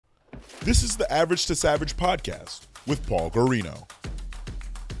This is the Average to Savage podcast with Paul Garino.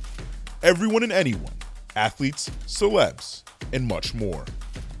 Everyone and anyone, athletes, celebs, and much more.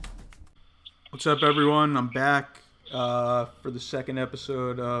 What's up, everyone? I'm back for the second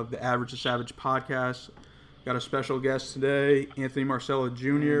episode of the Average to Savage podcast. Got a special guest today, Anthony Marsella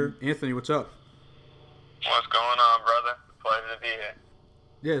Jr. Anthony, what's up? What's going on, brother? Pleasure to be here.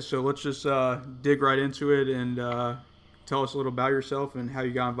 Yeah, so let's just dig right into it and tell us a little about yourself and how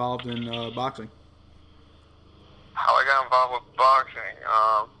you got involved in boxing. How I got involved with boxing?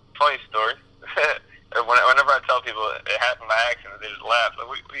 Funny story. Whenever I tell people it happened by accident, they just laugh. Like,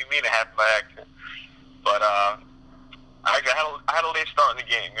 what do you mean it happened by accident? But I had a late start in the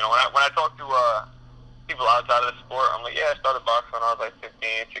game. You know, when I talk to people outside of the sport, I'm like, yeah, I started boxing when I was like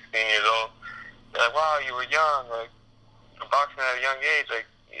 15, 16 years old. They're like, wow, you were young. Like, boxing at a young age,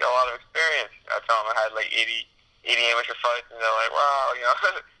 like, you got a lot of experience. I tell them I had like 80 amateur fights, and they're like, wow, you know,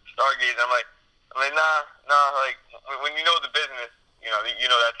 Stargaze. I'm like, nah, like, when you know the business, you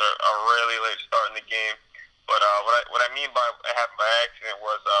know that's a really late start in the game. But what I mean by it happened by accident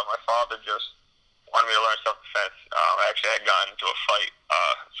was my father just wanted me to learn self-defense. I actually had gotten into a fight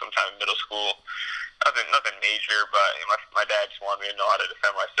sometime in middle school. Nothing major, but my dad just wanted me to know how to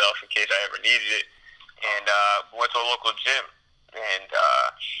defend myself in case I ever needed it. And we went to a local gym, and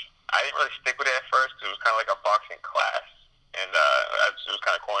I didn't really stick with it at first because it was kind of like a boxing class, and it was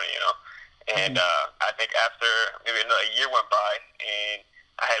kind of corny, you know. And I think after maybe another year went by, and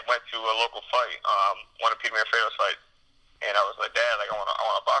I had went to a local fight, one of Peter Manfredo's fights, and I was like, Dad, like I want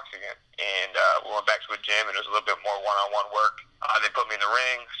to box again. And we went back to a gym, and it was a little bit more one-on-one work. They put me in the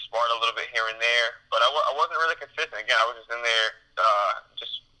ring, sparred a little bit here and there, but I wasn't really consistent. Again, I was just in there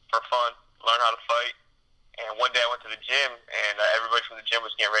just for fun, learn how to fight. And one day I went to the gym, and everybody from the gym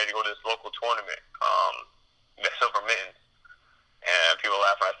was getting ready to go to this local tournament, the Silver Mittens. And people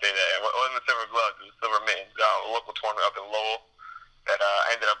laugh when I say that. It wasn't the Silver Gloves, it was the Silver Mittens, a local tournament up in Lowell that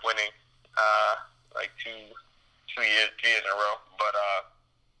I ended up winning like two years in a row. But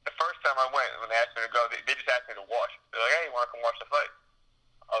the first time I went, when they asked me to go, they just asked me to watch. They're like, hey, you want to come watch the fight?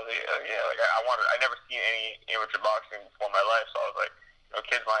 I was like, yeah. Like I never seen any amateur boxing before in my life, so I was like, you know,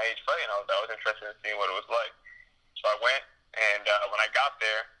 kids my age fighting. I was interested in seeing what it was like. So I went, and when I got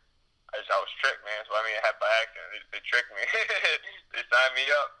there, I was tricked, man. So I mean, it happened by accident. They tricked me. They signed me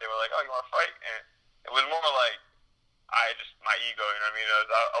up. They were like, "Oh, you want to fight?" And it was more like my ego. You know what I mean? I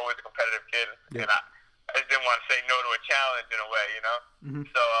was always a competitive kid, and I just didn't want to say no to a challenge in a way, you know. Mm-hmm.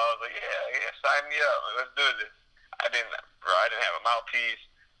 So I was like, "Yeah, sign me up. Let's do this." I didn't have a mouthpiece.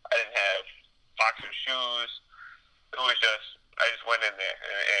 I didn't have boxing shoes. It was just. I just went in there,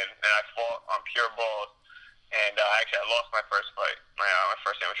 and I fought on pure balls. And actually, I lost my first fight, my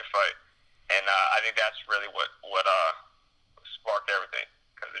first amateur fight. And I think that's really what sparked everything.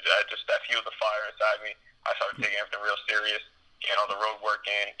 Because that fueled the fire inside me. I started taking everything real serious, getting all the road work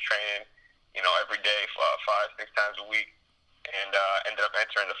in, training, you know, every day, 5-6 times a week. And ended up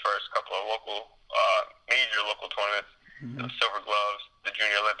entering the first couple of major local tournaments, the Silver Gloves, the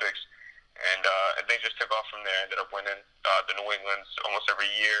Junior Olympics. And things just took off from there. Ended up winning the New Englands almost every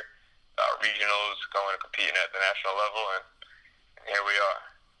year, regionals, going and competing at the national level, and here we are.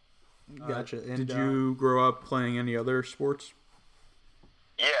 Gotcha. And did you grow up playing any other sports?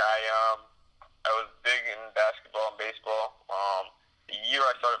 Yeah, I was big in basketball and baseball. The year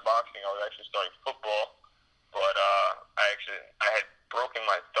I started boxing, I was actually starting football, but I had broken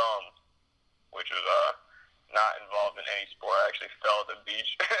my thumb, which was not involved in any sport. I actually fell at the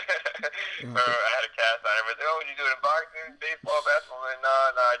beach. Remember, I had a cast on. Everybody said, "Oh, would you do it in boxing, baseball, basketball?" I'm like, no,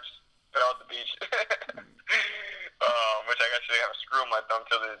 I just fell at the beach. Which I actually have a screw in my thumb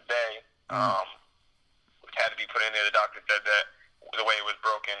to this day, which had to be put in there. The doctor said that the way it was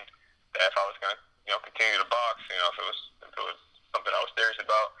broken, that if I was going to, you know, continue to box, you know, if it was something I was serious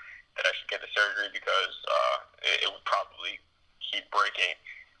about, that I should get the surgery because it would probably keep breaking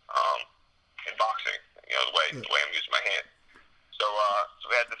in boxing. You know, the way I'm using my hand. So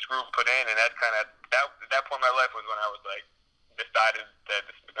we had the screw put in, and that's kind of at that point in my life was when I was like decided that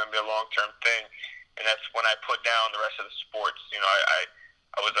this was going to be a long-term thing, and that's when I put down the rest of the sports. You know,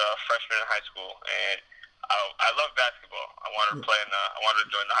 I was a freshman in high school, and I loved basketball. I wanted to play I wanted to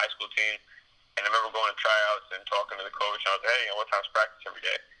join the high school team, and I remember going to tryouts and talking to the coach. And I was like, hey, you know, what time's practice every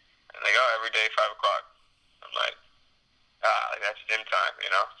day? And they go, oh, every day 5 o'clock. I'm like, that's gym time, you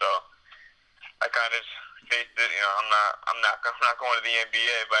know. So I kind of faced it, you know. I'm not going to the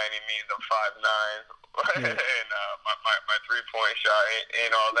NBA by any means. I'm 5'9", and my 3-point shot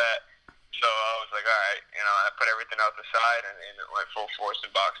ain't all that. So I was like, all right, you know. I put everything out the side and went full force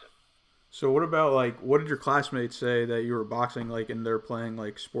in boxing. So what about like what did your classmates say that you were boxing like and they're playing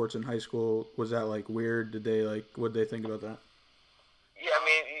like sports in high school? Was that like weird? Did they like what did they think about that? Yeah, I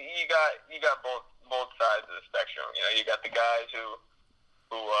mean, you got both sides of the spectrum. You know, you got the guys who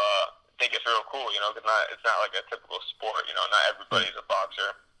think it's real cool. You know, because it's not like a typical sport. You know, not everybody's a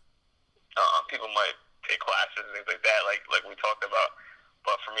boxer. People might take classes and things like that, like we talked about.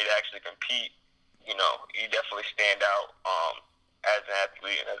 But for me to actually compete, you know, you definitely stand out as an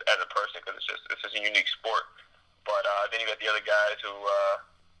athlete and as a person because it's just a unique sport. But then you got the other guys who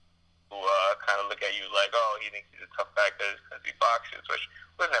kind of look at you like, oh, he thinks he's a tough guy because he boxes, which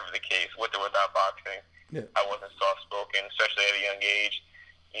was never the case with or without boxing. Yeah. I wasn't soft-spoken, especially at a young age,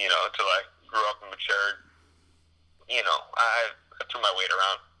 you know, until I grew up and matured. You know, I threw my weight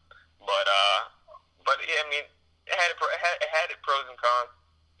around. But yeah, I mean, it had its pros and cons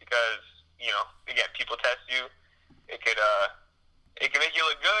because, you know, again, people test you. It can make you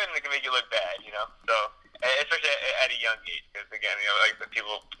look good and it can make you look bad, you know. So especially at a young age, because again, you know, like the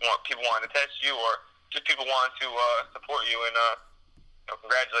people want to test you, or just people want to support you and you know,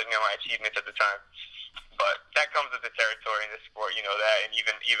 congratulate me on my achievements at the time. But that comes with the territory in this sport, you know that, and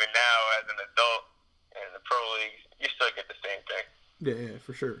even now as an adult in the pro leagues, you still get the same thing. Yeah,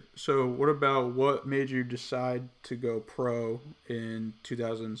 for sure. So what about what made you decide to go pro in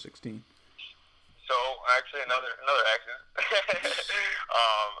 2016? So actually, another accident.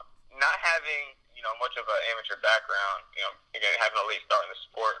 Not having, you know, much of an amateur background, you know, again, having a late start in the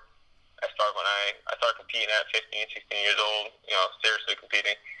sport. I started when I started competing at 15, 16 years old, you know, seriously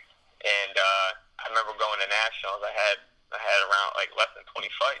competing. And I remember going to nationals. I had around like less than 20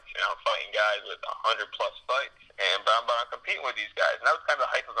 fights, and I'm fighting guys with 100 plus fights. But I'm competing with these guys, and that was kind of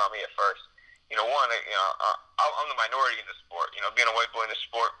the hype on me at first. You know, I'm the minority in the sport. You know, being a white boy in the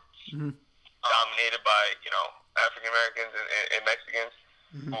sport, dominated by, you know, African Americans and Mexicans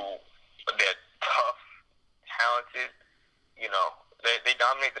who they're tough, talented. You know, they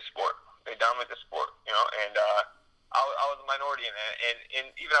dominate the sport. They dominate the sport. You know, and I was a minority in that, and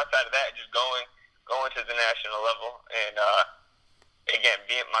even outside of that, just going to the national level, and again,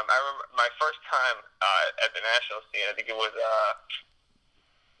 I remember my first time at the national scene. I think it was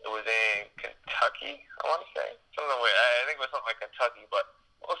in Kentucky. I want to say something weird. I think it was something like Kentucky, but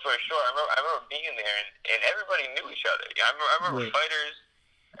long story short, I remember being there, and everybody knew each other. Yeah, I remember fighters,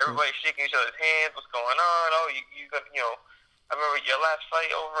 everybody shaking each other's hands. What's going on? Oh, you got, you know. I remember your last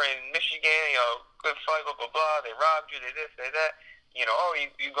fight over in Michigan, you know, good fight, blah, blah, blah. They robbed you, they this, they that. You know, oh,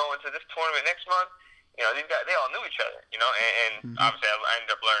 you go into this tournament next month. You know, these guys, they all knew each other, you know. And obviously I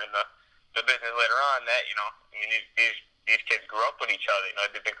ended up learning the business later on that, you know, I mean, these kids grew up with each other. You know,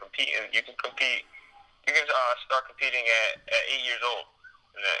 they've been competing. You can start competing at 8 years old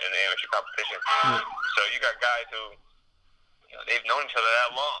in the amateur competition. So you got guys who, you know, they've known each other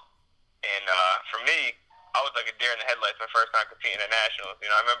that long. And for me, I was like a deer in the headlights my first time competing at nationals.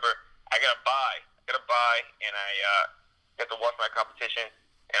 You know, I remember I got a bye, and I got to watch my competition,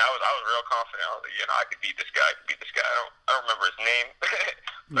 and I was real confident. I was like, you know, I could beat this guy. I don't remember his name,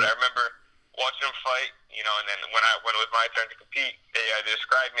 but I remember watching him fight. You know, and then when it was my turn to compete, they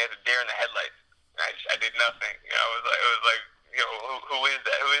described me as a deer in the headlights. And I did nothing. You know, it was like, you know, who is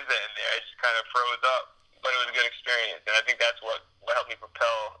that? Who is that in there? I just kind of froze up. But it was a good experience, and I think that's what helped me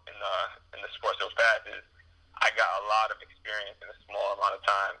propel in the sport so fast is I got a lot of experience in a small amount of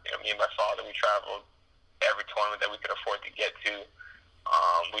time. You know, me and my father, we traveled every tournament that we could afford to get to.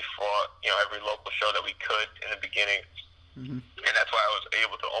 We fought, you know, every local show that we could in the beginning, and that's why I was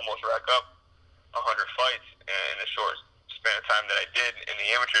able to almost rack up 100 fights in a short span of time that I did in the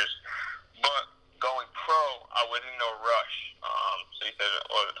amateurs. But going pro, I was in no rush. So you said,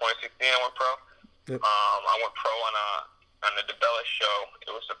 what was it, 2016 I went pro? Yep. I went pro on the DeBella show.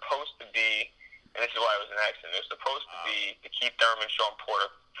 It was supposed to be, and this is why it was an accident. It was supposed to be the Keith Thurman, Sean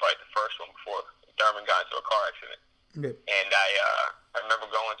Porter fight, the first one before Thurman got into a car accident. Yep. And I remember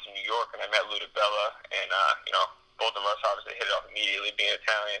going to New York, and I met Lou DeBella, and you know, both of us obviously hit it off immediately, being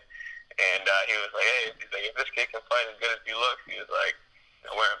Italian. And he was like, hey, he's like, if this kid can fight as good as he looks, he was like, you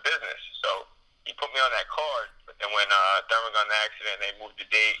know, we're in business. So he put me on that card. But then when Thurman got in the accident, they moved the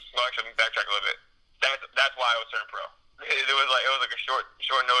date. No, actually, let me backtrack a little bit. That's why I was turned pro. It was like a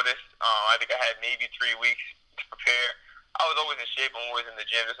short notice. I think I had maybe 3 weeks to prepare. I was always in shape. I'm always in the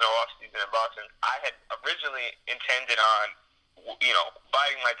gym. There's no off season in boxing. I had originally intended on, you know,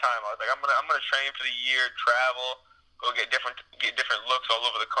 biding my time. I was like, I'm gonna train for the year, travel, go get different looks all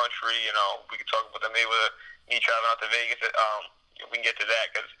over the country. You know, we could talk about that maybe with me traveling out to Vegas. We can get to that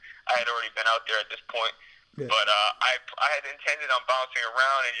because I had already been out there at this point. Yeah. But I had intended on bouncing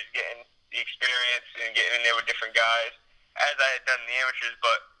around and just getting the experience and getting in there with different guys, as I had done in the amateurs.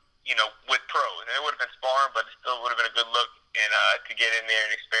 But with pros. And it would have been sparring, but it still would have been a good look and to get in there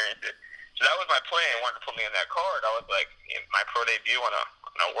and experience it. So that was my plan. Wanted to put me on that card. I was like, my pro debut on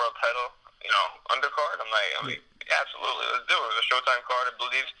a world title, undercard. I'm like, absolutely, let's do it. It was a Showtime card, I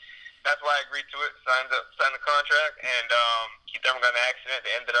believe. That's why I agreed to it. Signed the contract, and Keith Thurman got in an accident.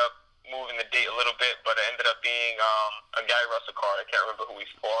 They ended up moving the date a little bit, but it ended up being a Gary Russell card. I can't remember who we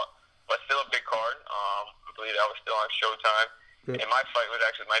fought, but still a big card. I believe that was still on Showtime. Yep. And my fight was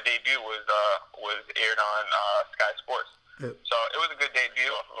actually, my debut was aired on Sky Sports. Yep. So it was a good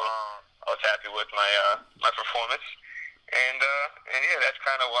debut. I was happy with my performance, and yeah, that's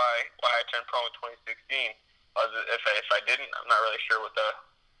kind of why I turned pro in 2016. If I didn't, I'm not really sure if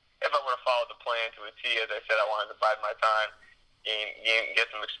I would have followed the plan to a T. As I said, I wanted to bide my time, get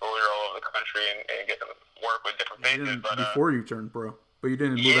some exposure all over the country, and get to work with different faces. But before you turned pro, but you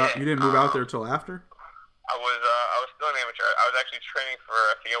didn't move out. You didn't move out there till after. I was still an amateur. I was actually training for,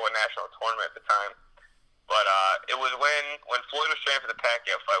 I forget what national tournament at the time. But it was when Floyd was training for the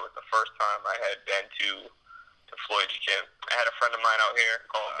Pacquiao fight was the first time I had been to Floyd's gym. I had a friend of mine out here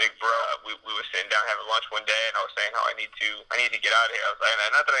called Big Bro. We were sitting down having lunch one day, and I was saying how I need to get out of here. I was like,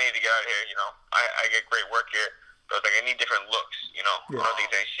 not that I need to get out of here, I get great work here. But I was like, I need different looks, Yeah. I don't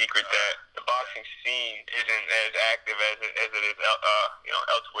think it's any secret that the boxing scene isn't as active as it is,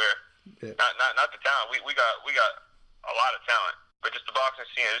 elsewhere. Yeah. Not the talent. We got a lot of talent. But just the boxing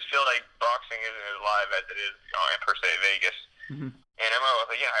scene, I just feel like boxing isn't as live as it is in per se Vegas. Mm-hmm. And I was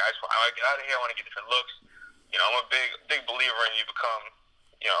like, I just want to get out of here. I want to get different looks. I'm a big believer in you become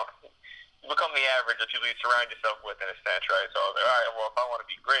the average of people you surround yourself with in a sense, right? So I was like, all right, well, if I want to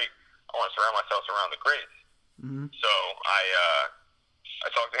be great, I want to surround myself around the greats. Mm-hmm. So I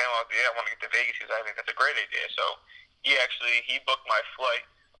talked to him. I was like, I want to get to Vegas because I think that's a great idea. So he booked my flight.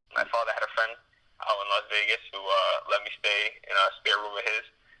 My father had a friend out in Las Vegas who let me stay in a spare room of his.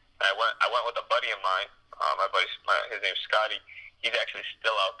 And I went with a buddy of mine. His name's Scotty. He's actually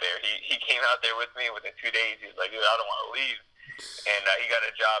still out there. He came out there with me within 2 days. He was like, dude, I don't want to leave. And he got a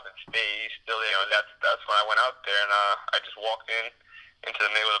job and stayed. He's still, that's when I went out there, and I just walked into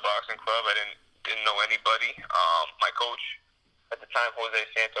the Mayweather Boxing Club. I didn't know anybody. My coach at the time, Jose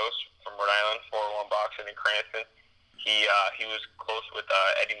Santos from Rhode Island, 401 Boxing in Cranston. He was close with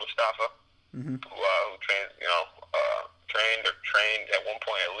Eddie Mustafa. Mm-hmm. Who trained at one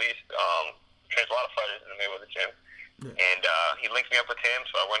point at least. Trains a lot of fighters in the Mayweather gym. Yeah. And he linked me up with him,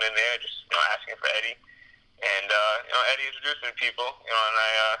 so I went in there just asking for Eddie. And Eddie introduced me to people, and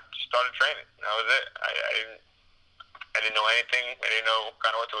I just started training. And that was it. I didn't know anything. I didn't know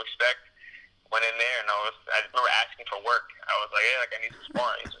kind of what to expect. Went in there, and I remember asking for work. I was like, I need some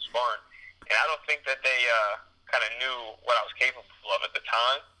sparring. And I don't think that they kind of knew what I was capable of at the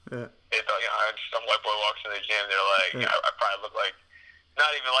time. Yeah. They thought, some white boy walks in the gym. They're like, I probably look like,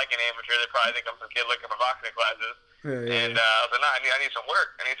 not even like an amateur. They probably think I'm some kid looking for boxing classes. Yeah. And I was like, no, I need some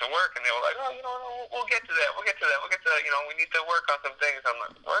work. And they were like, we'll get to that. We need to work on some things. I'm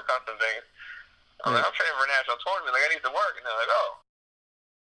like, work on some things. I'm like, I'm training for a national tournament. Like, I need to work. And they're like, oh.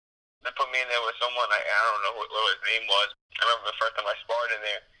 They put me in there with someone. I don't know what his name was. I remember the first time I sparred in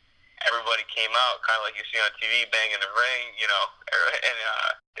there. Everybody came out, kind of like you see on TV, banging the ring, and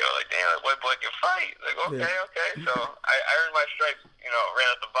they were like, damn, that white boy can fight. Like, okay. So I earned my stripes, right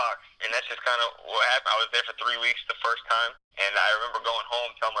out the box. And that's just kind of what happened. I was there for 3 weeks the first time, and I remember going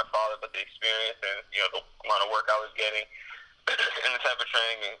home, telling my father about the experience and, the amount of work I was getting and the type of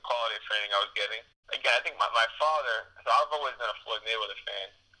training and quality of training I was getting. Again, I think my father, so I've always been a Floyd Mayweather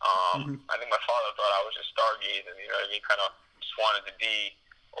fan. I think my father thought I was just stargazing, kind of just wanted to be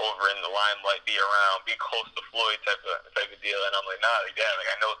over in the limelight, be around, be close to Floyd type of deal. And I'm like, nah, Dad,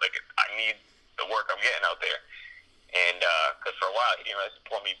 I know, I need the work I'm getting out there. And because for a while he didn't really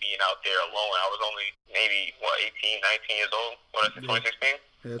support me being out there alone. I was only maybe 18, 19 years old. What is it, 2016?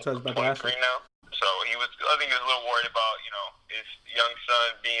 Yeah, that's what I was about to ask. 23 now. So I think he was a little worried about his young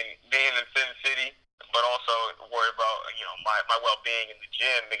son being in Sin City, but also worried about my well-being in the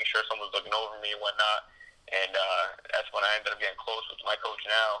gym, making sure someone's looking over me and whatnot. And that's when I ended up getting close with my coach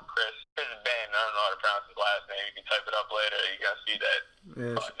now, Chris Ben. I don't know how to pronounce his last name. You can type it up later. You can see that.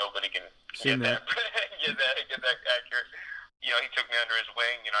 Yes. Nobody can get that accurate. He took me under his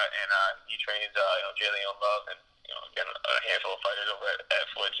wing, and he trains Jalen Love and again a handful of fighters over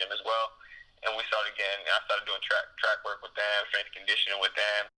at Floyd Gym as well. And we started I started doing track work with them, strength conditioning with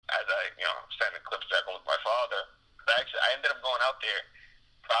them, as I sending clips back with my father. But actually, I ended up going out there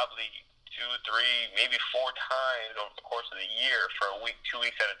probably 2, 3, maybe 4 times over the course of the year for a week, 2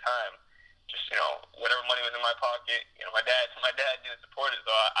 weeks at a time. Just whatever money was in my pocket. My dad didn't support it,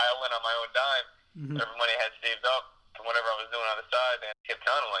 so I went on my own dime. Mm-hmm. Whatever money I had saved up, whatever I was doing on the side, and I kept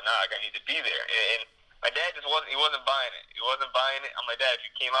telling him, like, nah, like, I need to be there. And my dad just wasn't buying it. He wasn't buying it. I'm like, Dad, if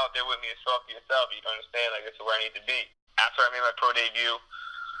you came out there with me and saw for yourself, you don't understand, like, this is where I need to be. After I made my pro debut,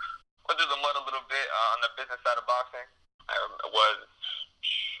 went through the mud a little bit on the business side of boxing. It was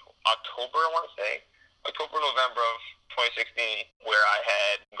October, I want to say. October, November of 2016, where I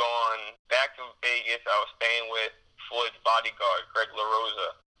had gone back to Vegas. I was staying with Floyd's bodyguard, Greg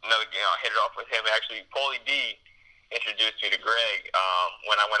LaRosa. Another, I hit it off with him. Actually, Paulie D introduced me to Greg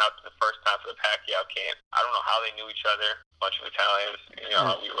when I went out the first time for the Pacquiao camp. I don't know how they knew each other. A bunch of Italians. You know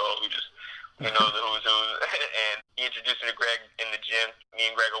how we roll. We know the who's who. And he introduced me to Greg in the gym. Me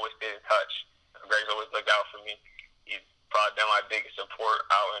and Greg always stayed in touch. Greg's always looked out for me. He's probably been my biggest support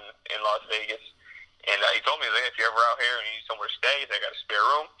out in Las Vegas. And he told me, like, if you're ever out here and you need somewhere to stay, I got a spare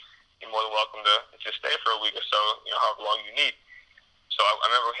room, you're more than welcome to just stay for a week or so, however long you need. So I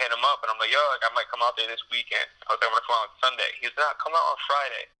remember hitting him up, and I'm like, yo, like, I might come out there this weekend. I was like, I'm going to come out on Sunday. He's like, come out on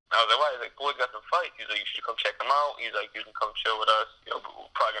Friday. And I was like, why? He's like, Floyd's got some fights. He's like, you should come check them out. He's like, you can come chill with us.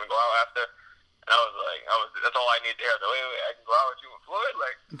 We're probably going to go out after. And I was like, that's all I need to hear. I was like, wait, I can go out with you and Floyd?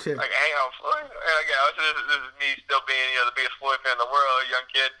 Like hang out with Floyd? And again, this is me still being, the biggest Floyd fan in the world, a young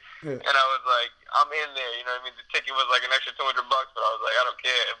kid. Yeah. And I was like, I'm in there, you know what I mean? The ticket was like an extra $200, but I was like, I don't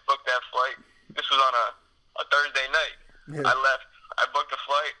care. I booked that flight. This was on a Thursday night. Yeah. I booked a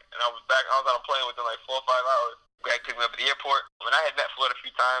flight, and I was on a plane within like 4 or 5 hours. Greg picked me up at the airport. I mean, I had met Floyd a few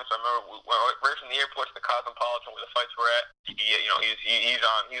times. So I remember we went right from the airport to the Cosmopolitan where the fights were at. He's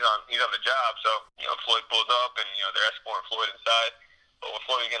on the job. So Floyd pulls up, and they're escorting Floyd inside. But when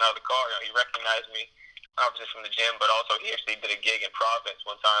Floyd was getting out of the car, he recognized me, obviously from the gym, but also he actually did a gig in Providence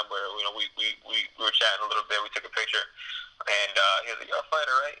one time where we were chatting a little bit. We took a picture, and he was like, "You're a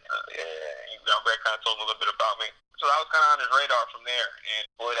fighter, right?" Yeah. Greg kind of told him a little bit about me. So I was kind of on his radar from there, and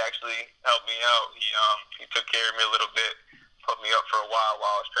Floyd actually helped me out. He took care of me a little bit, put me up for a while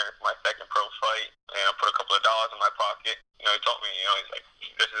I was training for my second pro fight, and I put a couple of dollars in my pocket. He told me, he's like,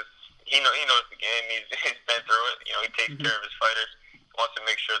 he knows the game. He's been through it. He takes care of his fighters. He wants to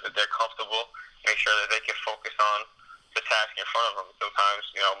make sure that they're comfortable, make sure that they can focus on the task in front of them. Sometimes,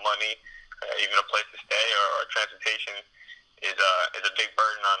 money, even a place to stay or transportation is a big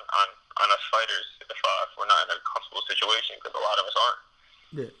burden on us fighters if we're not in a comfortable situation, because a lot of us aren't.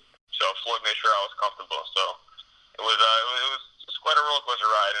 Yeah. So Floyd made sure I was comfortable. So it was quite a roller coaster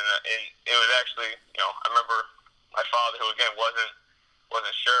ride, and it was actually, I remember my father, who again wasn't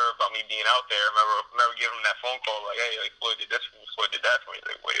sure about me being out there. I remember giving him that phone call, like, hey, like, Floyd did this for me, Floyd did that for me. He's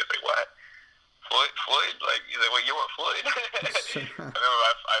like, wait, he was like, what? Floyd? Like, he's like, well, you want Floyd? I remember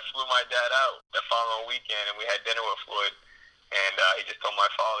I flew my dad out that following weekend, and we had dinner with Floyd. And he just told my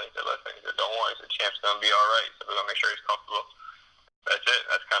father, he said, listen, don't worry, the champ's going to be all right. So we're going to make sure he's comfortable. That's it.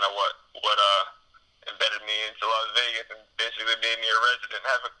 That's kind of what embedded me into Las Vegas and basically made me a resident.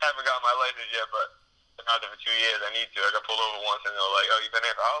 Haven't got my license yet, but been out there for 2 years. I need to. I got pulled over once, and they were like, oh, you've been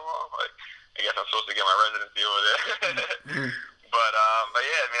here for how long? Like, I guess I'm supposed to get my residency over there. But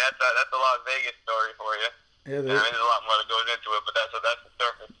yeah, I mean, that's a Las Vegas story for you. Yeah, there's a lot more that goes into it, but that's the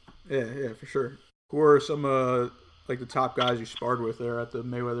surface. Yeah, for sure. Who are some like the top guys you sparred with there at the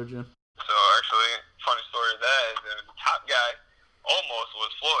Mayweather gym? So actually, funny story of that is the top guy almost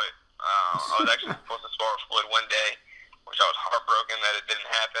was Floyd. I was actually supposed to spar with Floyd one day, which I was heartbroken that it didn't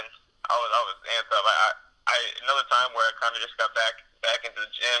happen. I was amped up. I another time where I kind of just got back into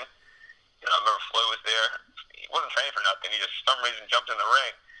the gym. I remember Floyd was there. He wasn't training for nothing. He just for some reason jumped in the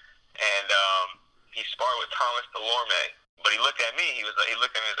ring, and he sparred with Thomas Delorme. But he looked at me. He looked at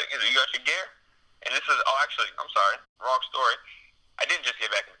me. He was like, "You got your gear?" And this is, actually, I'm sorry, wrong story. I didn't just get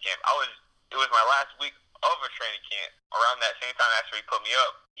back in the camp. It was my last week of a training camp. Around that same time after he put me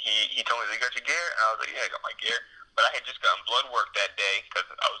up, he told me, you got your gear? And I was like, yeah, I got my gear. But I had just gotten blood work that day because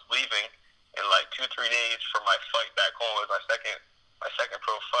I was leaving in like 2-3 days for my fight back home. It was my second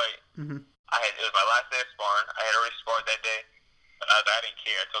pro fight. Mm-hmm. It was my last day of sparring. I had already sparred that day. But I didn't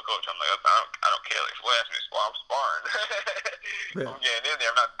care. I told coach, I'm like, I don't care. Like, if Floyd asked me to spar, I'm sparring. Yeah. I'm getting in there.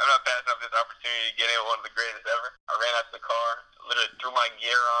 I'm not passing up this opportunity to get in with one of the greatest ever. I ran out to the car, literally threw my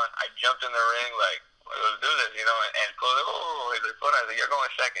gear on. I jumped in the ring, like, let's do this, And Floyd, he's like, Floyd, I was like, you're going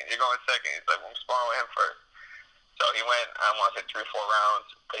second. He's like, I'm sparring with him first. So he went, I want to say 3-4 rounds.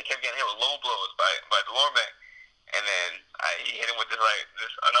 But he kept getting hit with low blows by Delorme. And then he hit him with this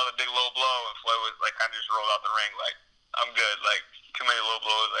another big low blow, and Floyd was like kind of just rolled out the ring, like, I'm good. Like, too many low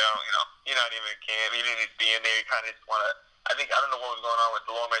blows. Like, you're not even in camp. He didn't need to be in there. He kind of just wanted. I don't know what was going on with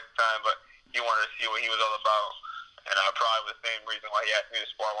Delorme at the time, but he wanted to see what he was all about. And probably the same reason why he asked me to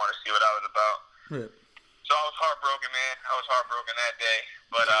spar. I wanted to see what I was about. Yeah. So I was heartbroken, man. I was heartbroken that day.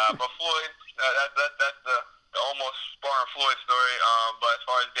 But Floyd, that's the almost Floyd story. But as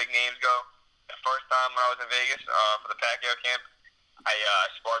far as big names go, the first time when I was in Vegas for the Pacquiao camp, I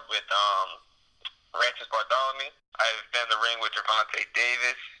sparred with Rancis Bartholomew. I've been in the ring with Gervonta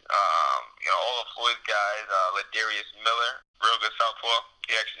Davis. All of Floyd's guys. Ladarius Miller, real good southpaw.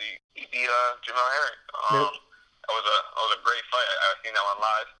 He beat Jamel Herring. Yep. That was a great fight. I've seen that one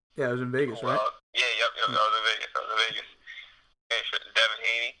live. Yeah, it was in Vegas, right? Yep. I was in Vegas. Devin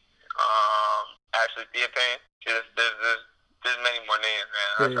Haney, Ashley Theophane. There's many more names,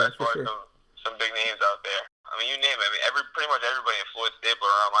 man. As far as some big names out there. I mean, you name it. I mean, pretty much everybody in Floyd Staple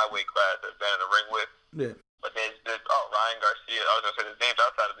around my weight class has been in the ring with. Yeah. But there's Ryan Garcia. I was gonna say there's names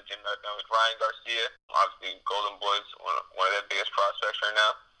outside of the gym that I've done with Ryan Garcia. Obviously, Golden Boy's one of their biggest prospects right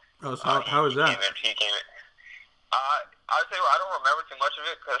now. Oh, so how is that? He came in. I would say I don't remember too much of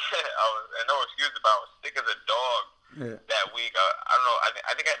it because and no excuse about I was sick as a dog that week. I don't know.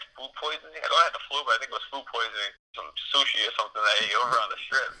 I think I had food poisoning. I don't have the flu, but I think it was food poisoning. Some sushi or something that I ate over on the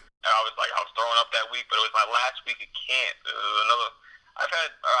strip. And I was throwing up that week, but it was my last week of camp. It was another. I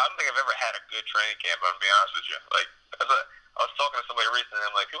don't think I've ever had a good training camp. I'm gonna be honest with you. I was talking to somebody recently.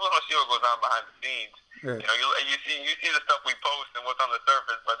 I'm like, people don't see what goes on behind the scenes. Yeah. You see the stuff we post and what's on the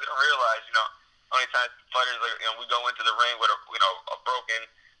surface, but they don't realize, how many times fighters, we go into the ring with a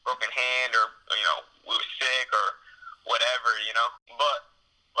broken hand, or we were sick or whatever, But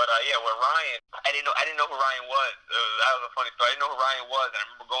with Ryan, I didn't know who Ryan was. That was a funny story. I didn't know who Ryan was, and I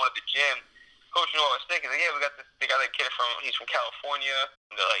remember going to the gym. Coach knew I was sick. He's like, yeah, we got this big other kid he's from California.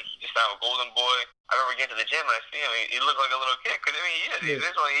 They're like, he just found a Golden Boy. I remember getting to the gym and I see him. He looked like a little kid. Because, I mean, he is.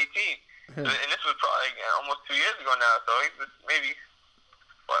 He's only 18. And this was probably almost 2 years ago now. So he was maybe, he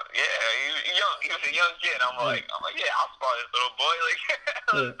was young. He was a young kid. I'm like, yeah, I'll spar this little boy.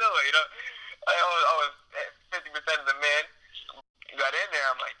 Let's do it, I was 50% of the men. Got in there.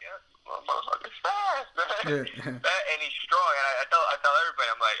 I'm like, yeah, motherfucker's fast. And he's strong. And I tell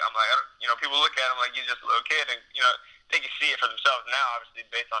everybody, I'm like, people look at him like he's just a little kid, and they can see it for themselves now. Obviously,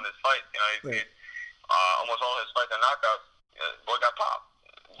 based on his fights, almost all his fights are knockouts. Boy got popped.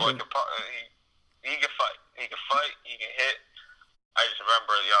 Boy can pop. He can fight. He can fight. He can hit. I just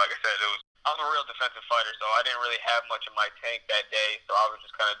remember, like I said, I'm a real defensive fighter, so I didn't really have much in my tank that day. So I was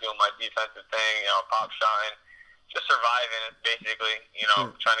just kind of doing my defensive thing, pop shotting. Just surviving it, basically,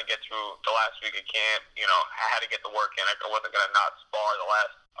 trying to get through the last week of camp. I had to get the work in. I wasn't going to not spar the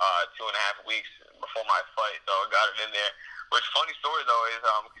last 2.5 weeks before my fight, so I got it in there. Which, funny story, though, is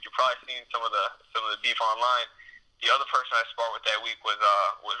because you've probably seen some of the beef online. The other person I sparred with that week was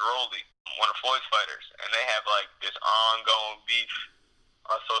Rolly, one of Floyd's fighters, and they have, this ongoing beef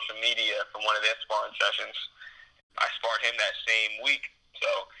on social media from one of their sparring sessions. I sparred him that same week,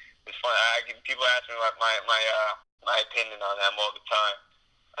 so it's funny. People ask me my opinion on them all the time,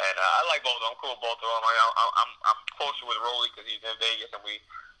 and I like both of them. I'm cool with both of them. I'm closer with Rolly because he's in Vegas and we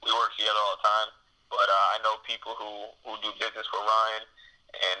work together all the time. But I know people who do business with Ryan,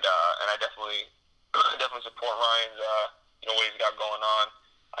 and I definitely support Ryan's what he's got going on.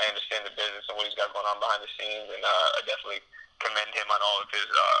 I understand the business and what he's got going on behind the scenes, and I definitely commend him on all of his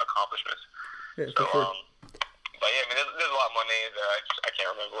accomplishments. Yeah, so, sure. But yeah, I mean, there's a lot more names that I can't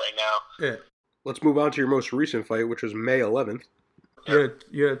remember right now. Yeah. Let's move on to your most recent fight, which was May 11th.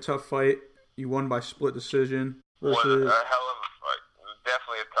 You had a tough fight. You won by split decision. Was a hell of a fight. It was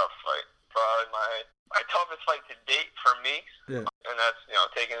definitely a tough fight. Probably my toughest fight to date for me. Yeah. And that's,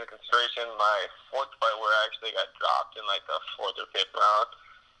 taking into consideration my fourth fight where I actually got dropped in the 4th or 5th round.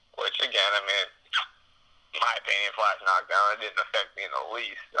 Which, again, I mean, in my opinion, flash knockdown. It didn't affect me in the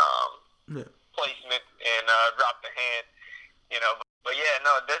least. Placement and drop the hand, But yeah,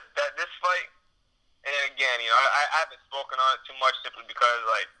 no, this fight, and again, I haven't spoken on it too much simply because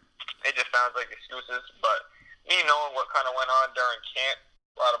it just sounds like excuses. But me knowing what kind of went on during camp,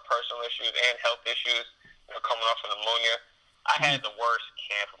 a lot of personal issues and health issues, coming off of pneumonia, I had the worst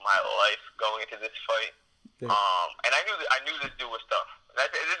camp of my life going into this fight. Yeah. And I knew this dude was tough.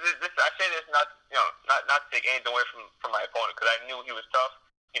 I say this not to take anything away from my opponent because I knew he was tough.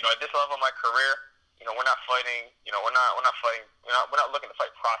 At this level of my career, we're not fighting. We're not looking to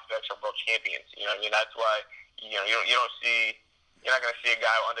fight prospects or world champions. You know what I mean? That's why you're not going to see a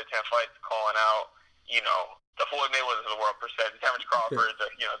guy with under 10 fights calling out. The Floyd Mayweathers of the world per se, the Terrence Crawfords, the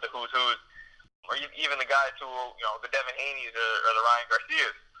who's, or even the guys who the Devin Haney's or the Ryan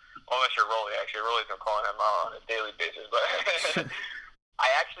Garcias. Well, unless you're Rolly, actually, Rolly's been calling him out on a daily basis. But I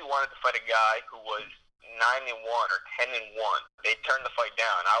actually wanted to fight a guy who was 9-1 or 10-1. They turned the fight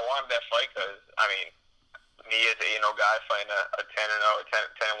down. I wanted that fight because, I mean, me as a guy fighting a 10-0,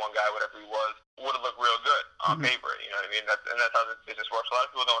 10-1 guy, whatever he was, would have looked real good on paper. You know what I mean? That's how this business works. A lot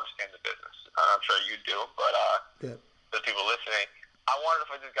of people don't understand the business. I'm sure you do, but for the people listening, I wanted to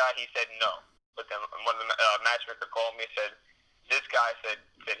fight this guy. He said no. But then one of the matchmaker called me and said, this guy said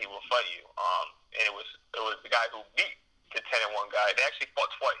he will fight you. And it was the guy who beat the 10-1 guy. They actually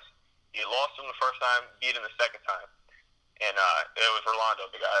fought twice. He lost him the first time, beat him the second time. And it was Rolando,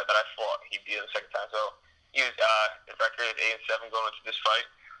 the guy that I fought. He beat him the second time. So he was, his record is 8-7 going into this fight.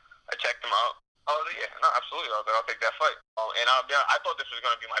 I checked him out. I was like, yeah, no, absolutely. I'll take that fight. And I'll be honest, I thought this was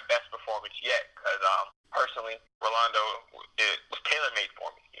going to be my best performance yet because personally, Rolando it was tailor-made for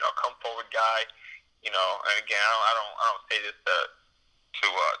me. Come forward guy. And again, I don't say this to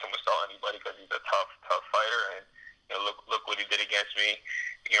insult anybody because he's a tough fighter. And look what he did against me.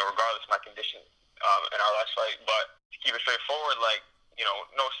 Regardless of my condition in our last fight. But to keep it straightforward,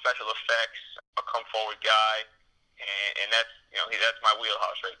 no special effects. A come forward guy. And that's that's my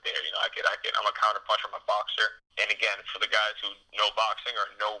wheelhouse right there. I'm a counter puncher, I'm a boxer. And again, for the guys who know boxing or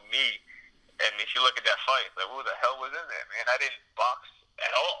know me, and if you look at that fight, it's like who the hell was in there, man? I didn't box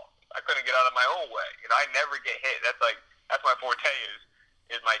at all. I couldn't get out of my own way. I never get hit. That's my forte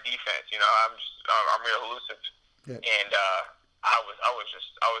is my defense. I'm real elusive. Yeah. And I was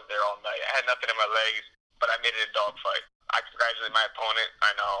there all night. I had nothing in my legs, but I made it a dog fight. I congratulate my opponent.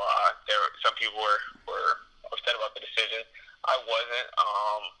 I know some people were upset about the decision. I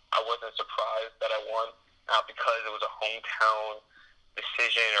wasn't surprised that I won, not because it was a hometown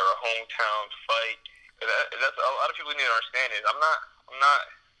decision or a hometown fight. That's a lot of people need to understand is I'm a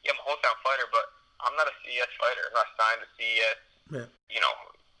hometown fighter, but I'm not a CES fighter. I'm not signed to CES. Yeah.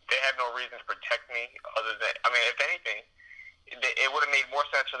 They have no reason to protect me other than, if anything, it would have made more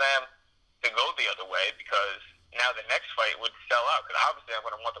sense for them to go the other way because now the next fight would sell out because obviously I'm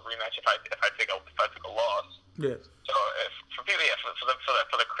going to want the rematch if I take a loss. Yes. So for people,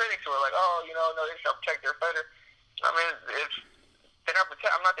 for the critics who are like, oh, no, they should protect their fighter. If they're not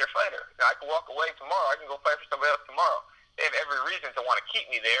I'm not their fighter. I can walk away tomorrow. I can go fight for somebody else tomorrow. They have every reason to want to keep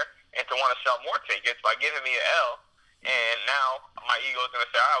me there and to want to sell more tickets by giving me an L. And now my ego is going to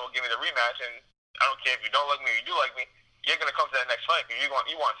say, all right, well, give me the rematch. And I don't care if you don't like me or you do like me. You're going to come to that next fight because you want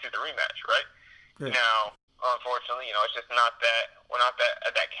to see the rematch, right? Yeah. Now, unfortunately, it's just not that we're not that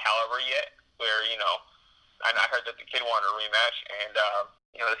at that caliber yet. Where and I heard that the kid wanted a rematch, and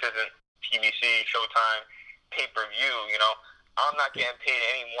this isn't PBC, Showtime, pay-per-view. I'm not getting paid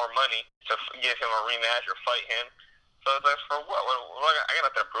any more money to give him a rematch or fight him. So it's like, for what? I got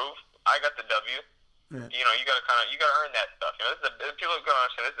nothing to prove. I got the W. Yeah. You gotta earn that stuff. People are gonna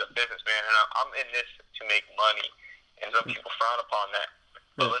understand this is a business, man, and I'm in this to make money, and some people frown upon that.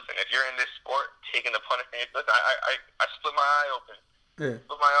 But listen, if you're in this sport, taking the punishment, listen, I split my eye open. Yeah.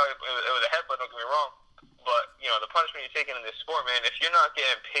 Split my eye. It was a headbutt. Don't get me wrong. But the punishment you're taking in this sport, man, if you're not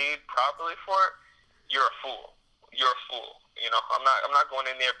getting paid properly for it, you're a fool. You're a fool. I'm not going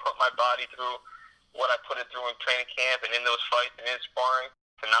in there put my body through what I put it through in training camp and in those fights and in sparring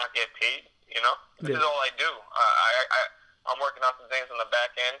to not get paid. This is all I do. I'm working on some things on the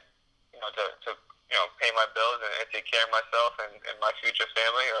back end, to pay my bills and take care of myself and my future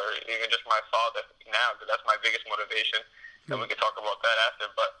family, or even just my father now, because that's my biggest motivation. And we can talk about that after,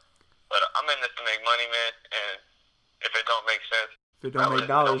 but I'm in this to make money, man, and if it don't make sense, if it don't make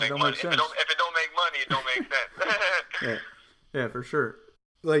dollars, it don't make sense. If it don't make money, it don't make sense. Yeah, for sure.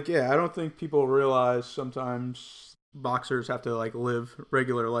 I don't think people realize sometimes boxers have to live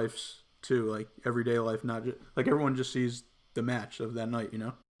regular lives too, everyday life, not just everyone just sees the match of that night, And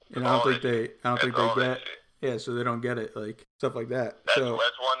I don't think they get. Yeah, so they don't get it, stuff like that. That's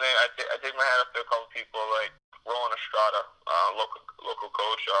one thing. I take my hat off to a couple people, Roland Estrada, local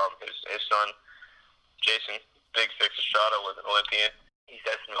coach. His son, Jason, Big Six Estrada, was an Olympian. He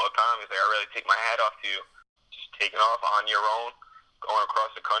says to me all the time, he's like, I really take my hat off to you. Just taking off on your own, going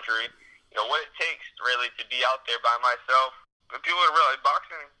across the country. What it takes really to be out there by myself. But people don't realize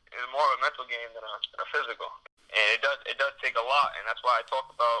boxing is more of a mental game than a physical. And it does take a lot, and that's why I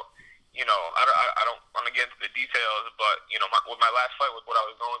talk about, I don't want to get into the details, but, with my last fight, with what I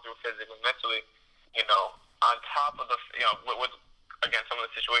was going through physically and mentally, on top of the, with again, some of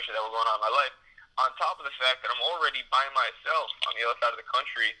the situations that were going on in my life, on top of the fact that I'm already by myself on the other side of the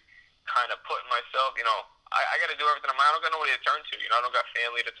country, kind of putting myself, I got to do everything on my own. I don't got nobody to turn to. I don't got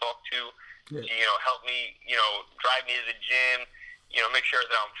family to talk to, help me, drive me to the gym, make sure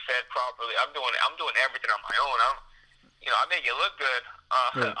that I'm fed properly. I'm doing everything on my own. I make it look good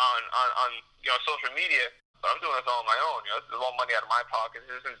on social media, but I'm doing this all on my own. This is all money out of my pocket.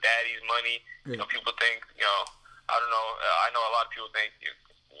 This isn't daddy's money. People think, I don't know. I know a lot of people think,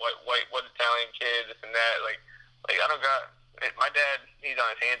 what Italian kid, this and that. I don't got. My dad, he's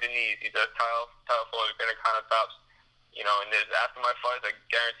on his hands and knees. He does tile floors, granite countertops. And after my fights, I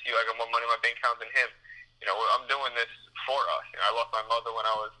guarantee you, I got more money in my bank account than him. I'm doing this for us. I lost my mother when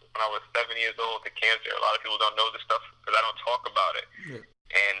I was 7 years old to cancer. A lot of people don't know this stuff because I don't talk about it. Yeah.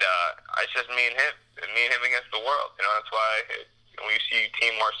 And it's just me and him against the world. That's why when you see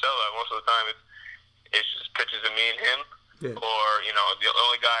Team Marsella, most of the time it's just pictures of me and him. Yeah. Or the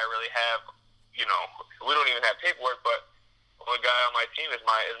only guy I really have. We don't even have paperwork, but the only guy on my team is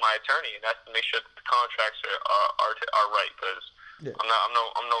my attorney, and that's to make sure that the contracts are right. Because I'm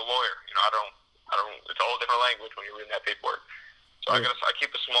no lawyer. I don't. It's a whole different language when you're reading that paperwork. So Yeah. I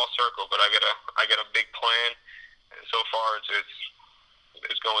keep a small circle, but I got a big plan, and so far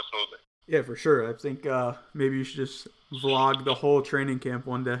it's going smoothly. Yeah, for sure. I think maybe you should just vlog the whole training camp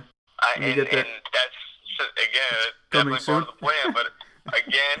one day. And that's again Coming definitely soon. part of the plan, but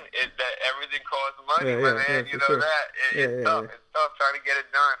again, that everything costs money, Yeah, man. for sure. That it's tough. Yeah. It's tough trying to get it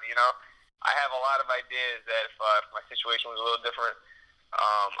done. I have a lot of ideas that if my situation was a little different,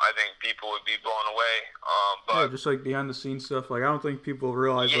 I think people would be blown away. But just like behind the scenes stuff. Like I don't think people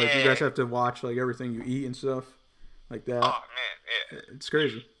realize like you guys have to watch like everything you eat and stuff like that. oh man, yeah. It's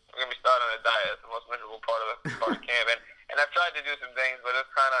crazy. I'm gonna be starting on a diet. It's the most miserable part of camp, and I've tried to do some things, but it's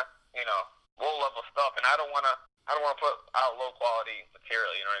kind of low level stuff, and I don't want to put out low quality material.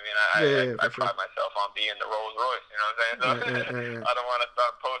 You know what I mean? I pride myself on being the Rolls Royce. You know what I'm saying? So I don't want to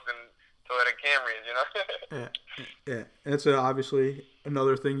start posting Toyota Camrys. Yeah. And it's obviously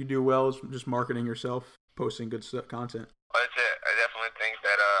another thing you do well is just marketing yourself, posting good stuff, content. Well, that's it. I definitely think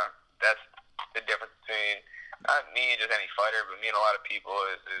that that's the difference between not me and just any fighter, but me and a lot of people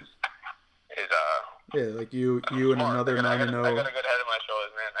is like you and smart. another 9-0. I got a good head on my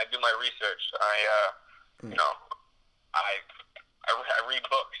shoulders, man. I do my research. I read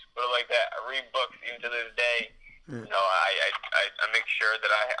books. Put it like that. I read books even to this day. I make sure that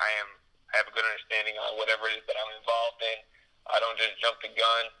I have a good understanding on whatever it is that I'm involved in. I don't just jump the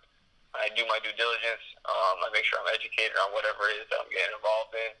gun. I do my due diligence. I make sure I'm educated on whatever it is that I'm getting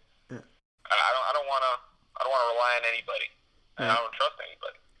involved in. Yeah. I don't want to rely on anybody. And I don't trust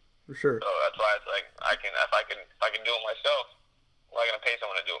anybody. For sure. So that's why it's like if I can do it myself, why am I gonna pay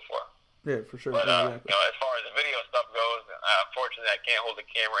someone to do it for? Yeah, for sure. But exactly. as far as the video stuff goes, unfortunately I can't hold the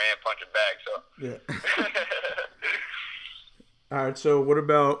camera and punch it back. So Yeah. All right. So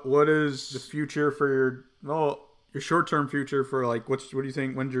what is the future for your short-term future for like what do you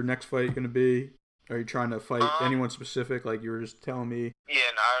think? When's your next fight going to be? Are you trying to fight anyone specific? Like you were just telling me.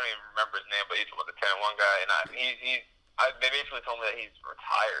 Yeah, no, I don't even remember his name, but he's the 10-1 guy, and they basically told me that he's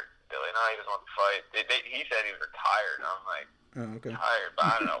retired. They're like, no, he doesn't want to fight. He said he was retired, and I'm like, okay. Tired, but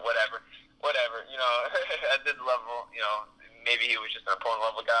I don't know, whatever. At this level, maybe he was just an opponent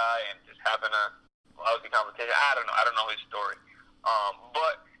level guy and just having a lousy competition. I don't know his story.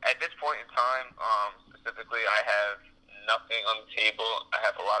 But at this point in time, specifically, I have nothing on the table. I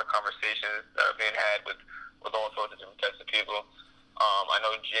have a lot of conversations that are being had with all sorts of different types of people. I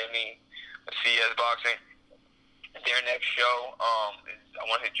know Jimmy, CS Boxing, their next show I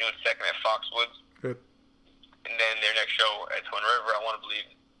want to say June 2nd at Foxwoods. Good. And then their next show at Twin River, I want to believe,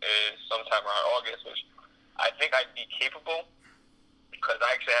 is sometime around August, which I think I'd be capable because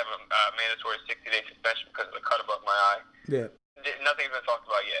I actually have a mandatory 60-day suspension because of the cut above my eye. Yeah. Nothing's been talked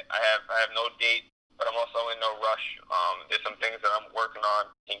about yet. I have no date, but I'm also in no rush. There's some things that I'm working on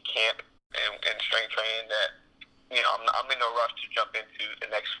in camp and strength training that I'm in no rush to jump into the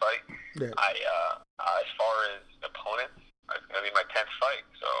next fight. Yeah. As far as opponents, it's going to be my 10th fight,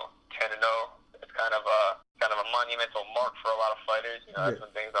 so 10-0. It's kind of a monumental mark for a lot of fighters. That's when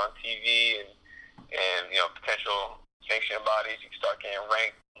things on TV and potential sanctioning bodies, you can start getting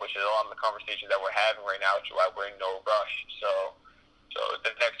ranked, which is a lot of the conversations that we're having right now, which is why we're in no rush. So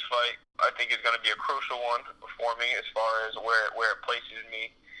the next fight, I think, is going to be a crucial one for me as far as where it places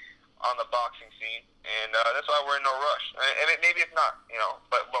me on the boxing scene, and that's why we're in no rush. And maybe it's not,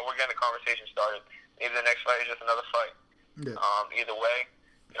 but we're getting the conversation started. Maybe the next fight is just another fight. Yeah. Either way,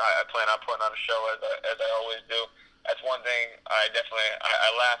 I plan on putting on a show as I always do. That's one thing I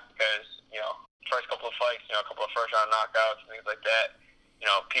laugh because first couple of fights, a couple of first round knockouts and things like that.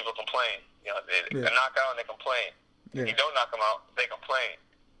 People complain. They knock out and they complain. Yeah. You don't knock them out, they complain.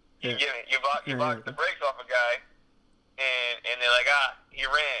 You box the brakes off a guy, and they're like, he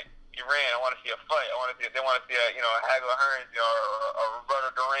ran. I want to see a fight. They want to see a Hagler Hearns or a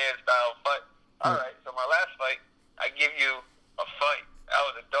Roberto Duran style fight. All right, so my last fight, I give you a fight. That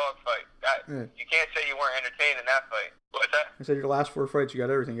was a dog fight. You can't say you weren't entertained in that fight. What's that? I said your last 4 fights, you got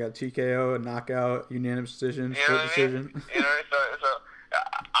everything. You got TKO, a knockout, unanimous decision, split decision. So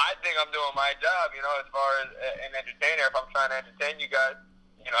I think I'm doing my job, as far as an entertainer. If I'm trying to entertain you guys,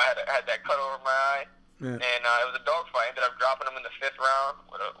 I had that cut over my eye. Yeah. And it was a dogfight. I ended up dropping him in the 5th round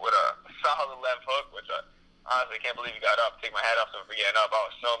with a solid left hook, which I honestly can't believe he got up. Take my hat off to him for getting up. I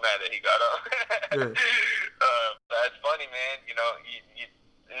was so mad that he got up. Yeah. That's funny, man. You know, you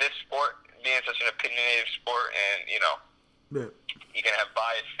in this sport, being such an opinionated sport, and you know, Yeah. you can have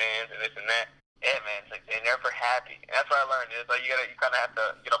biased fans and this and that. Yeah, man, it's like they're never happy. And that's what I learned. It's like you kind of have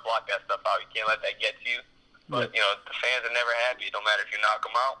to block that stuff out. You can't let that get to you. But you know, the fans are never happy. It don't matter if you knock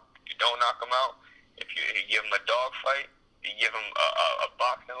them out, if you don't knock them out. If you give them a dog fight, you give them a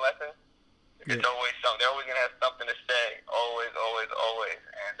boxing lesson, it's always something. They're always going to have something to say. Always, always, always.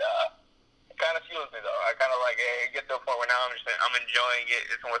 And it kind of fuels me, though. I kind of like it gets to a point where now I'm enjoying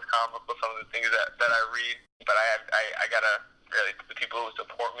it. It's almost comical, some of the things that I read. But I got to really, the people who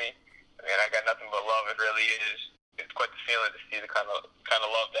support me, I mean, I got nothing but love. It really is. It's quite the feeling to see the kind of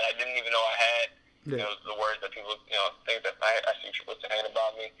love that I didn't even know I had. You know, the words that people, you know, things that I see people saying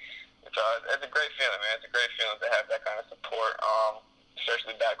about me. So it's a great feeling, man. It's a great feeling to have that kind of support,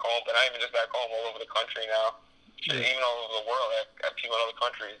 especially back home, but not even just back home, all over the country now. Even all over the world, I have people in other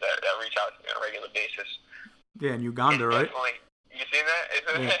countries that reach out to me on a regular basis. Yeah, in Uganda, right? Definitely. You seen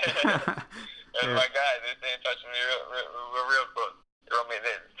that? That's my guys. They stay in touch with me real close.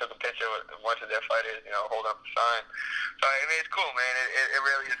 They took a picture with a bunch of their fighters, you know, holding up a sign. So, I mean, it's cool, man. It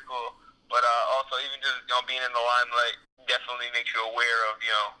really is cool. But also, even just, you know, being in the limelight definitely makes you aware of,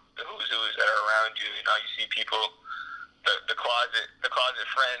 you know, the who's that are around you. You know, you see people, the closet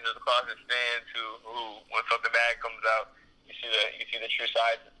friends or the closet fans who when something bad comes out, you see the true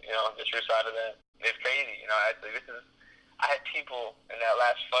side, you know, the true side of them. It's crazy, you know. I had people in that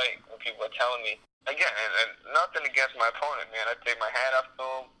last fight when people were telling me, again, and nothing against my opponent, man. I take my hat off to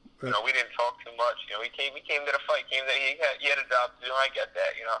him. You know, we didn't talk too much. You know, we came to the fight. He had a job to do. I get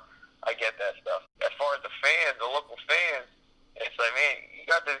that, you know. I get that stuff. As far as the fans, the local fans, it's like, man, you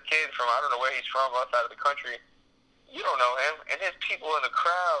got this kid from, I don't know where he's from, outside of the country. You don't know him, and there's people in the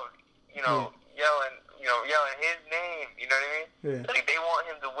crowd, you know, yelling his name. You know what I mean? Yeah. Like they want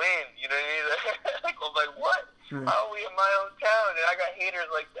him to win. You know what I mean? Like, I'm like, what? How are we in my own town, and I got haters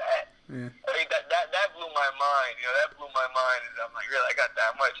like that? Yeah. I mean, that blew my mind. You know, that blew my mind. And I'm like, really, I got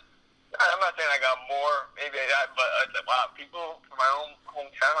that much. I'm not saying I got more, maybe but wow, people from my own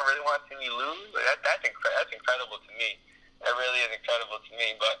hometown really want to see me lose. Like, that's incredible to me. That really is incredible to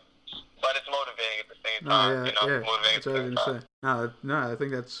me. But it's motivating at the same time. You know, yeah. motivating That's what I was gonna say. No, I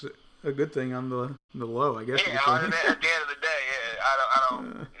think that's a good thing on the low, I guess. Yeah, at the end of the day,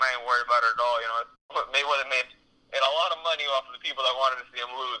 I ain't worried about it at all. You know, Mayweather made a lot of money off of the people that wanted to see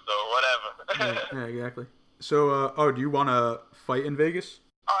him lose, so whatever. yeah, exactly. So, do you want to fight in Vegas?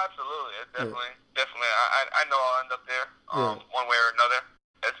 Oh, absolutely. It's definitely. I know I'll end up there, one way or another.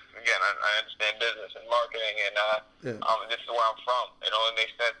 Again, I understand business and marketing, and this is where I'm from. It only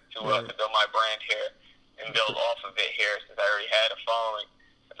makes sense to build my brand here and build off of it here, since I already had a following.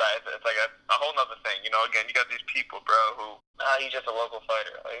 It's like a whole nother thing, you know. Again, you got these people, bro, who he's just a local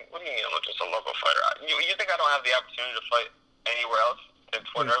fighter. Like, what do you mean I'm just a local fighter? You think I don't have the opportunity to fight anywhere else in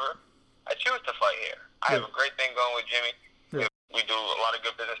Twin River? I choose to fight here. I have a great thing going with Jimmy. We do a lot of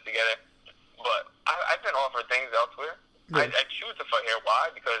good business together. But I've been offered things elsewhere. I choose to fight here.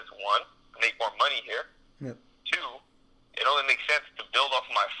 Why? Because, one, I make more money here. Two, it only makes sense to build off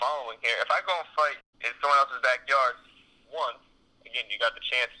of my following here. If I go and fight in someone else's backyard, one, again, you got the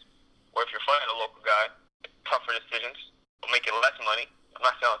chance, or if you're fighting a local guy, tougher decisions, will make you less money. I'm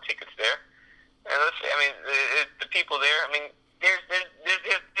not selling tickets there. And the people there, I mean, there's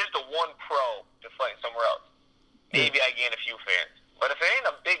the one pro to fighting somewhere else. Maybe I gain a few fans. But if it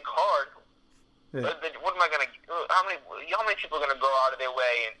ain't a big card, what am I going to, how many people are going to go out of their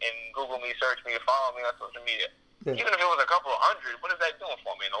way and Google me, search me, follow me on social media? Even if it was a couple of hundred, what is that doing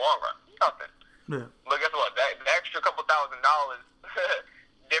for me in the long run? Nothing. But guess what? The extra couple $1,000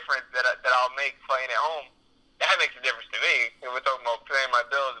 difference that I'll make playing at home, that makes a difference to me. If we're talking about paying my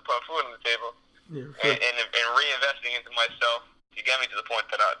bills and putting food on the table, and reinvesting into myself to get me to the point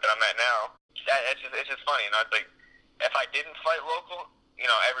that I'm at now. It's just funny, you know. It's like, if I didn't fight local, you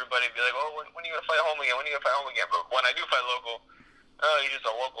know, everybody'd be like, oh, when are you gonna fight home again? When are you gonna fight home again? But when I do fight local, oh, you're just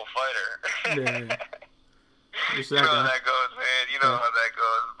a local fighter. You know how that goes, man. You know how that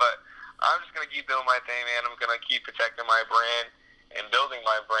goes. But I'm just gonna keep doing my thing, man. I'm gonna keep protecting my brand and building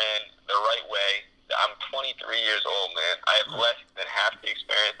my brand the right way. I'm 23 years old, man. I have less than half the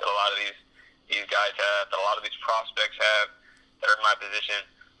experience that a lot of these guys have, that a lot of these prospects have, that are in my position.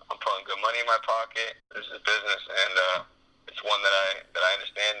 I'm putting good money in my pocket. This is business, and it's one that I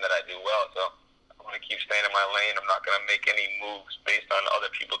understand, that I do well. So I'm going to keep staying in my lane. I'm not going to make any moves based on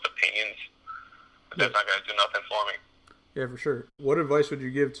other people's opinions. That's not going to do nothing for me. Yeah, for sure. What advice would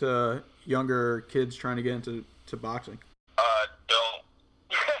you give to younger kids trying to get into boxing? Don't.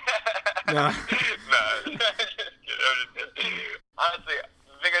 No. No. Honestly,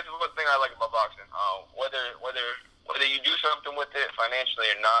 the biggest thing I like about boxing, whether you do something with it financially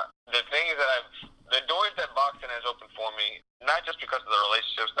or not, the doors that boxing has opened for me, not just because of the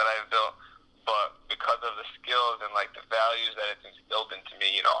relationships that I've built, but because of the skills and like the values that it's instilled into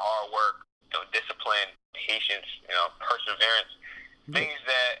me. Hard work, discipline, patience, perseverance. Things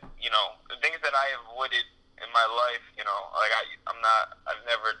that the things that I have avoided in my life. I've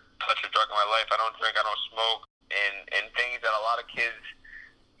never touched a drug in my life. I don't drink. I don't smoke. And things that a lot of kids,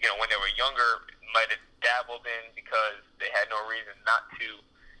 when they were younger, might have dabbled in because they had no reason not to.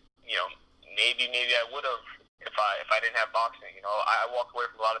 Maybe I would have if I didn't have boxing. I walked away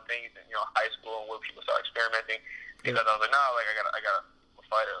from a lot of things in high school and where people started experimenting because I was like, no, like I gotta I'm a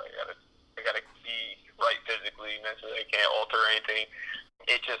fighter. Like, I gotta be right physically, mentally. I can't alter anything.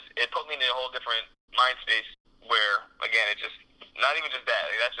 It put me in a whole different mind space where, again, it just, not even just that,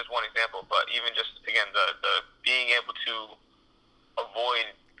 like, that's just one example, but even just, again, the being able to avoid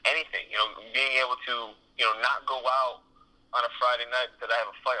anything, being able to, not go out on a Friday night because I have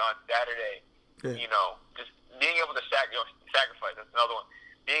a fight on Saturday, just being able to sacrifice, that's another one,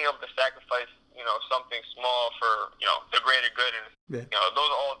 being able to sacrifice, something small for, the greater good, and,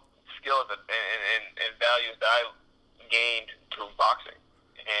 those are all skills and values that I gained through boxing.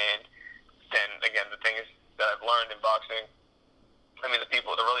 And then, again, the things that I've learned in boxing, the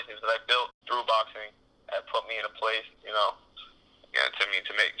relationships that I built through boxing have put me in a place,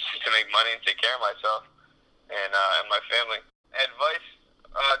 to make money and take care of myself and my family. Advice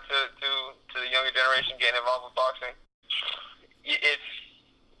to the younger generation getting involved with boxing, you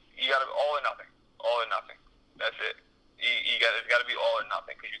got to be all or nothing. That's it. It's got to be all or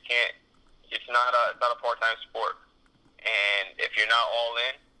nothing because you can't. It's not a part-time sport. And if you're not all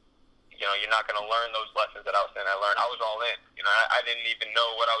in, you're not going to learn those lessons that I was saying I learned. I was all in. I didn't even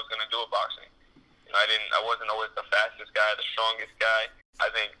know what I was going to do with boxing. I wasn't always the fastest guy, the strongest guy.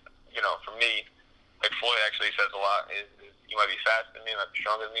 I think, for me, like Floyd actually says a lot, is you might be faster than me, you might be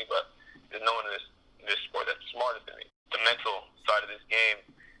stronger than me, but there's no one in this sport that's smarter than me. The mental side of this game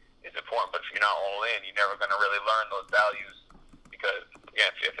is important, but if you're not all in, you're never going to really learn those values because, again,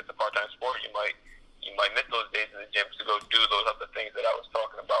 if it's a part-time sport, you might miss those days in the gym to go do those other things that I was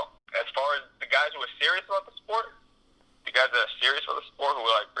talking about. As far as the guys who are serious about the sport, the guys that are serious about the sport, who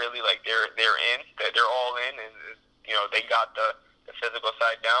are like really like they're in, they're all in, and they got the physical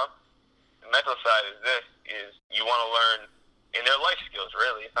side down. The mental side is you want to learn in their life skills.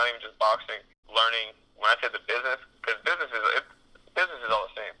 Really, it's not even just boxing. Learning, when I say the business, because business is all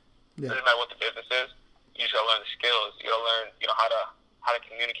the same. It doesn't matter what the business is. You just gotta learn the skills. You gotta learn how to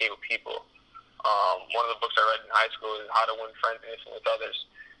communicate with people. One of the books I read in high school is How to Win Friends and Influence Others.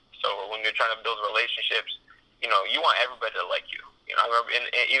 So when you're trying to build relationships, you want everybody to like you. I remember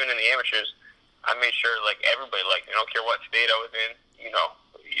even in the amateurs, I made sure like everybody liked me. I don't care what state I was in. You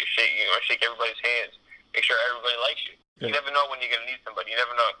shake everybody's hands. Make sure everybody likes you. You never know when you're gonna need somebody. You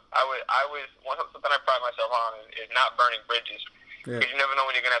never know. Something I pride myself on is not burning bridges. Because you never know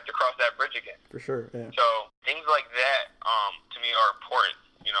when you're gonna have to cross that bridge again. For sure. Yeah. So things like that, to me, are important.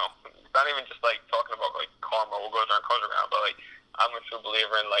 It's not even just like talking about like karma, what goes around comes around, but like I'm a true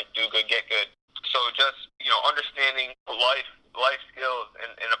believer in like do good, get good. So just understanding life skills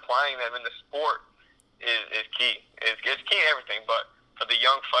and applying them in the sport is key. It's key in everything, but for the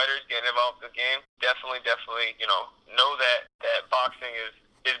young fighters getting involved in the game, definitely, know that boxing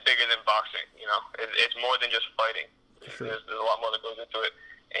is bigger than boxing. It's more than just fighting. Sure. There's a lot more that goes into it,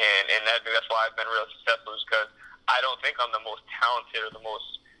 and that's why I've been real successful, is because I don't think I'm the most talented or the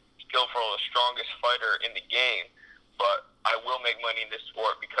most skillful or strongest fighter in the game, but I will make money in this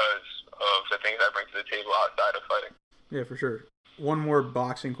sport because of the things I bring to the table outside of fighting. Yeah, for sure. One more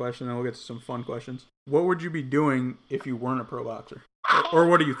boxing question, then we'll get to some fun questions. What would you be doing if you weren't a pro boxer? Or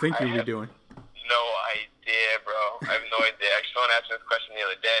what do you think you'd be doing? No idea, bro. I have no idea. Actually, someone asked me this question the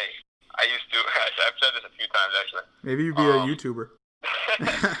other day. I've said this a few times, actually. Maybe you'd be a YouTuber.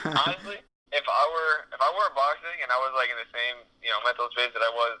 Honestly, if I were boxing and I was like in the same mental space that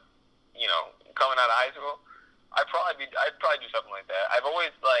I was coming out of high school, I'd probably do something like that. I've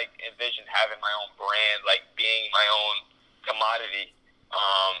always like envisioned having my own brand, like being my own commodity.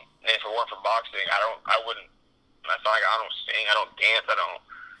 And if it weren't for boxing, I wouldn't. It's not like I don't sing, I don't dance, I don't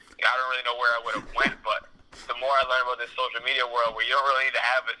really know where I would have went. But the more I learn about this social media world, where you don't really need to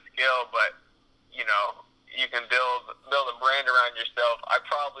have a skill, but you can build a brand around yourself, I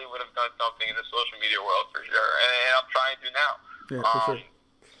probably would have done something in the social media world for sure, and I'm trying to now. Yeah, for sure.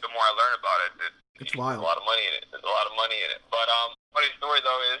 The more I learn about it, It's wild. There's a lot of money in it. But funny story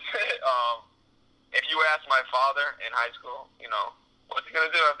though is, if you ask my father in high school, what's he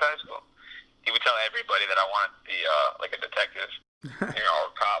gonna do after high school, he would tell everybody that I wanted to be like a detective, or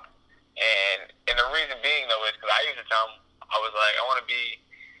a cop. And the reason being though is because I used to tell him, I was like, I want to be.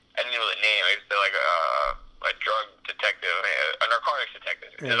 I didn't know the name. I used to say like a drug detective, a narcotics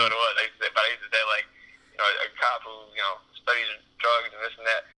detective. Is what it was. But I used to say like, a cop who studies drugs and this and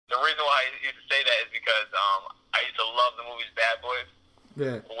that. The reason why I used to say that is because I used to love the movies Bad Boys.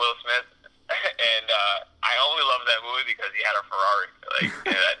 Yeah. Will Smith. And I only loved that movie because he had a Ferrari. Like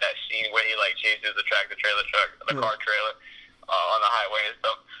that scene where he like chases the car trailer on the highway and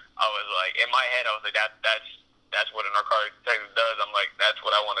stuff. I was like, in my head, I was like, that's what a narcotic detective does. I'm like, that's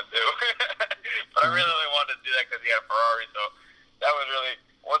what I want to do. But I really wanted to do that because he had a Ferrari. So that was really,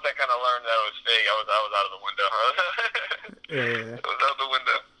 once I kind of learned that it was fake, I was out of the window. Yeah. It was out the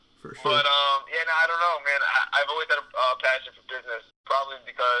window. For sure. But I don't know, man. I've always had a passion for business, probably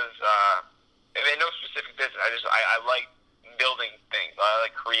because no specific business. I like building things. I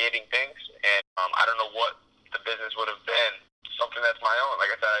like creating things, and I don't know what the business would have been. Something that's my own.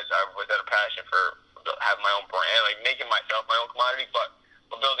 Like I said, I've always had a passion for having my own brand, like making myself my own commodity, but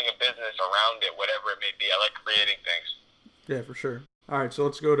building a business around it, whatever it may be. I like creating things. Yeah, for sure. All right, so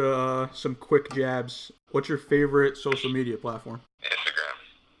let's go to some quick jabs. What's your favorite social media platform? Instagram.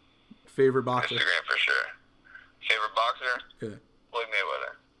 Favorite boxer? Instagram for sure. Favorite boxer? Yeah. Floyd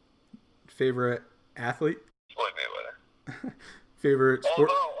Mayweather. Favorite athlete? Floyd Mayweather. Favorite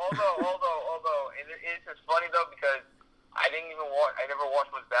sport? Although, it's funny though because I never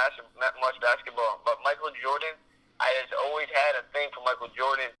watched much basketball, but Michael Jordan, I just always had a thing for Michael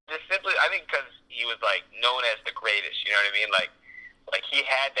Jordan. Just simply, I think because he was like known as the greatest, you know what I mean? Like he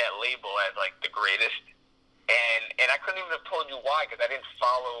had that label as like the greatest, and I couldn't even have told you why because I didn't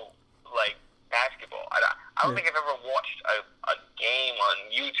follow like basketball. I don't think I've ever watched a game on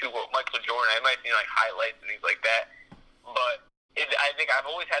YouTube with Michael Jordan. I might see like highlights and things like that, but I think I've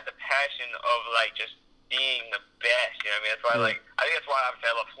always had the passion of like just being the best, you know what I mean? That's why I think that's why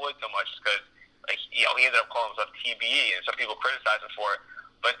obviously I love Floyd so much, because like he ended up calling himself TBE, and some people criticize him for it.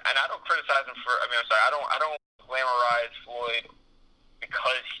 And I don't criticize him for. I don't glamorize Floyd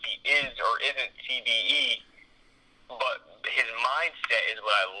because he is or isn't TBE, but his mindset is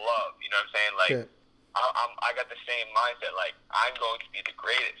what I love. You know what I'm saying? Like I got the same mindset. Like I'm going to be the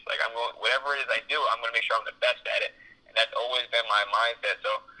greatest. Like whatever it is I do, I'm going to make sure I'm the best at it, and that's always been my mindset.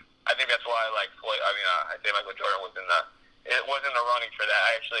 So I think that's why I like Floyd. I say Michael Jordan was it wasn't the running for that.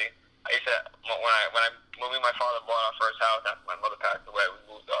 I used to, when my father bought our first house after my mother passed away,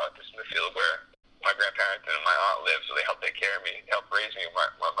 we moved to Smithfield where my grandparents and my aunt lived, so they helped take care of me, helped raise me when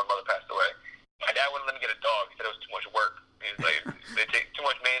my mother passed away. My dad wouldn't let me get a dog. He said it was too much work. He was like, they take too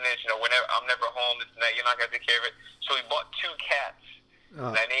much maintenance. Whenever I'm never home, this and that, you're not gonna take care of it. So we bought 2 cats.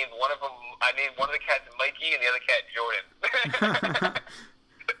 And I named one of the cats Mikey and the other cat Jordan.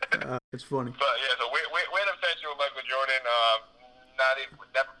 It's funny. But yeah, so we're obsessed with Michael Jordan.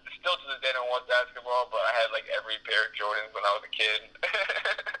 Still to this day don't watch basketball, but I had like every pair of Jordans when I was a kid.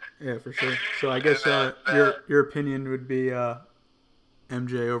 Yeah, for sure. So I guess your opinion would be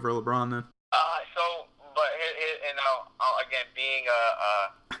MJ over LeBron then. Again, being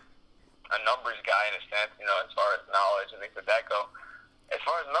a numbers guy in a sense, as far as knowledge and things like that go. As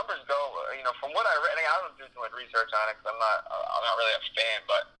far as numbers go, from what I read, I don't do too much research on it because I'm not really a fan,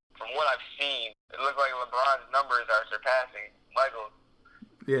 but from what I've seen, it looks like LeBron's numbers are surpassing Michael's.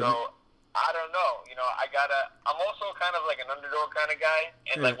 Yeah. So I don't know. I'm also kind of like an underdog kind of guy,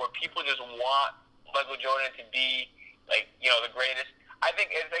 and like where people just want Michael Jordan to be like the greatest. I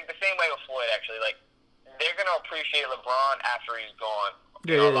think it's like the same way with Floyd actually. Like they're gonna appreciate LeBron after he's gone.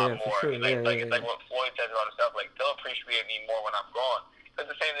 A lot more. Sure. It's like what Floyd says about himself. Like they'll appreciate me more when I'm gone. It's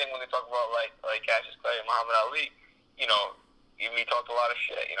the same thing when they talk about like Cassius Clay and Muhammad Ali. He talked a lot of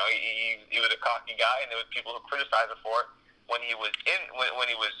shit. He was a cocky guy, and there was people who criticized him for it when he was when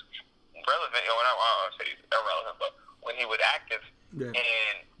he was relevant. I don't say he's irrelevant, but when he was active. Yeah.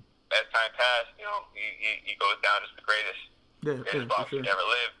 And as time passed, he goes down as the greatest boxer to ever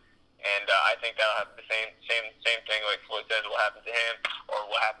live. And I think that'll happen the same thing like Floyd says will happen to him or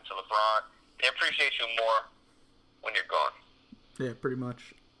will happen to LeBron. They appreciate you more when you're gone. Yeah, pretty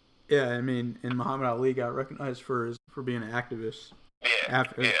much. Yeah, and Muhammad Ali got recognized for being an activist.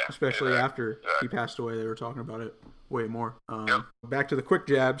 Especially after he passed away, they were talking about it way more. Back to the quick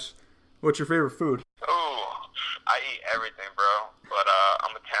jabs. What's your favorite food? Ooh, I eat everything, bro. But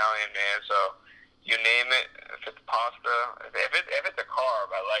I'm Italian, man, so you name it. If it's pasta, if it's a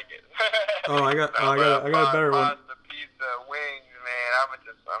carb, I like it. I got a better one. Pasta, pizza, wings, man.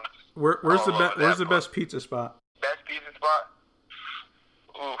 Where's the fun. best pizza spot? Best pizza spot?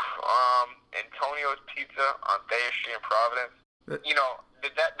 Oof. Antonio's Pizza on Thayer Street in Providence. You know,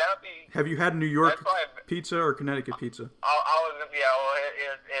 that'll be. Have you had New York pizza or Connecticut pizza? Here's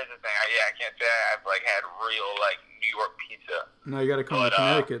the thing. I can't say I've like had real like New York pizza. No, you got to come to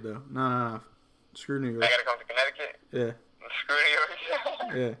Connecticut though. No. Screw New York. I gotta come to Connecticut. Yeah. Screw New York.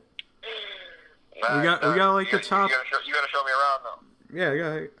 Yeah. We got like the top. You gotta show me around though. Yeah,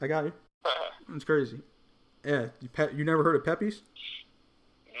 I got you. It's crazy. Yeah, you never heard of Pepe's?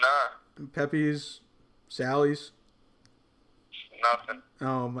 Nah. Pepe's, Sally's. Nothing.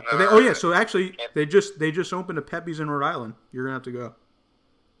 Yeah. So actually, they just opened a Pepe's in Rhode Island. You're gonna have to go.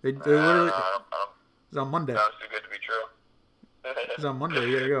 They literally. It's on Monday. Sounds too good to be true. It's on Monday.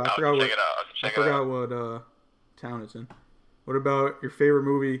 You gotta go. I forgot what town it's in. What about your favorite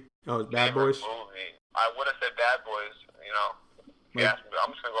movie? Oh, it's Bad Boys. Movie. I would have said Bad Boys. You know. Yeah,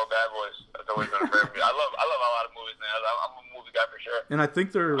 I'm just gonna go Bad Boys. That's always been a favorite movie. I love a lot of movies, man. I'm a movie guy for sure. And I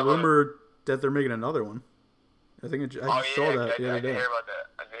think they're rumored that they're making another one. I think I saw that the other day. I did hear about that.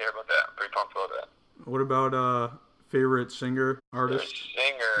 I'm very pumped about that. What about favorite singer, artist?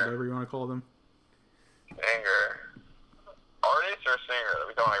 Singer. Whatever you want to call them. Singer. Artist or singer? Are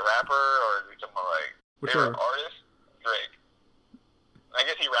we talking like rapper or are we talking like favorite artist? Drake. I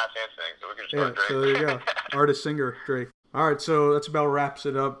guess he raps and sings, so we can just go Drake. So there you go. Artist, singer, Drake. All right, so that's about wraps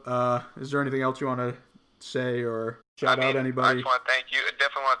it up. Is there anything else you want to say or shout out anybody? I just want to thank you. I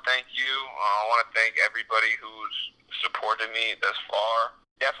definitely want to thank you. I want to thank everybody who's supported me thus far.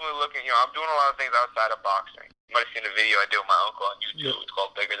 Definitely looking, I'm doing a lot of things outside of boxing. You might have seen the video I did with my uncle on YouTube. Yep. It's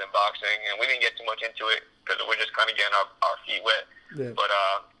called Bigger Than Boxing, and we didn't get too much into it because we're just kind of getting our feet wet. Yeah. But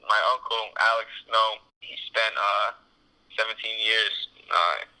my uncle, Alex Snow, he spent 17 years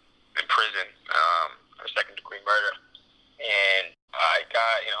in prison for second-degree murder. And I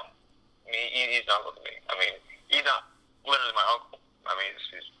got, he's not uncle to me. I mean, he's not literally my uncle. I mean,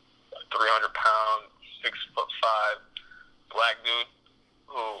 he's a 300-pound, 6'5" black dude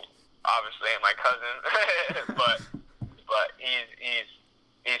who obviously ain't my cousin, but he's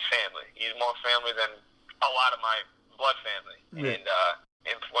family. He's more family than a lot of my blood family. Yeah.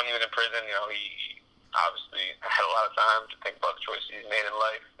 And when he was in prison, he obviously had a lot of time to think about the choices he's made in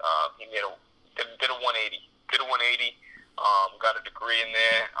life. He did a 180. Got a degree in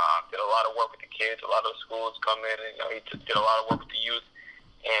there. Did a lot of work with the kids. A lot of the schools come in, and he did a lot of work with the youth.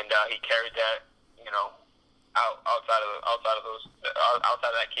 And he carried that, outside of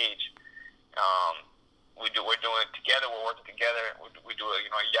that cage. We're doing it together. We're working together. We do a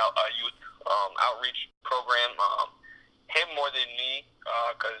youth outreach program. Him more than me,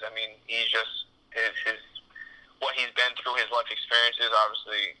 because he's just his what he's been through, his life experiences.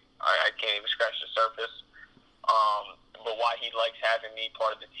 Obviously, I can't even scratch the surface. But why he likes having me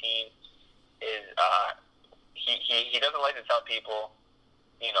part of the team is he doesn't like to tell people,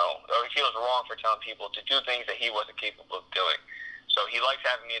 or he feels wrong for telling people to do things that he wasn't capable of doing. So he likes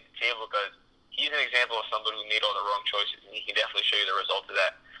having me at the table because he's an example of somebody who made all the wrong choices, and he can definitely show you the result of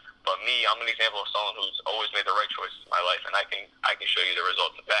that. But me, I'm an example of someone who's always made the right choices in my life, and I can show you the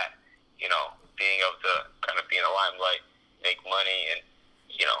results of that. Being able to kind of be in the limelight, make money, and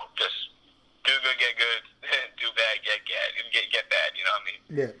just do good, get good, do bad, get bad. You know what I mean?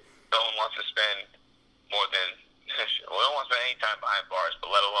 Yeah. No one wants to spend more than no one wants to spend any time behind bars,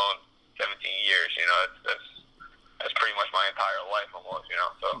 but let alone 17 years. That's pretty much my entire life almost.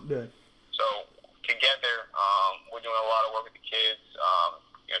 So yeah. So together, we're doing a lot of work with the kids.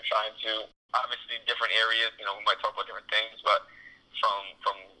 Trying to obviously different areas. We might talk about different things, but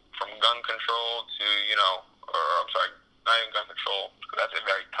from gun control to not even gun control, because that's a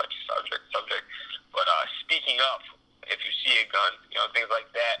very touchy subject. But speaking up, if you see a gun, things like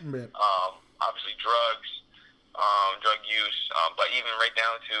that. Yeah. Obviously drugs, drug use, but even right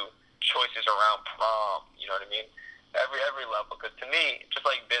down to choices around prom. You know what I mean? Every level. Because to me, just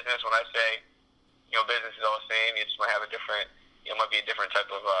like business, when I say, business is all the same, you just might have a different. It might be a different type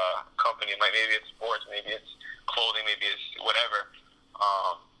of company. Maybe it's sports, maybe it's clothing, maybe it's whatever.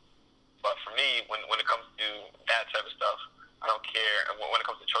 But for me, when it comes to that type of stuff, I don't care. And when it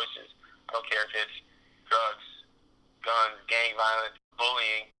comes to choices, I don't care if it's drugs, guns, gang violence,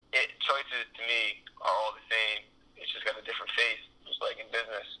 bullying. Choices to me are all the same. It's just got a different face, just like in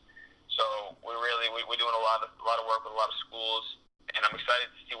business. So we're doing a lot of work with a lot of schools, and I'm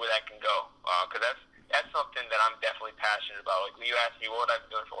excited to see where that can go. Because that's something that I'm definitely passionate about. Like when you ask me what would I be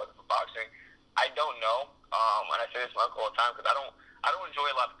doing for boxing, I don't know. And I say this to my uncle all the time because I don't enjoy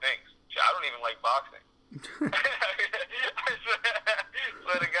a lot of things. I don't even like boxing. I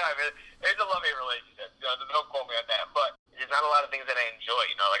swear to God, man, it's a love-hate relationship. Don't quote me on that. But there's not a lot of things that I enjoy.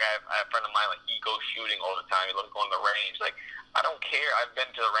 Like I had a friend of mine, like, he goes shooting all the time. He loves going to the range. Like, I don't care. I've been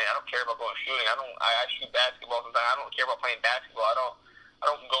to the range. I don't care about going shooting. I shoot basketball sometimes. I don't care about playing basketball. I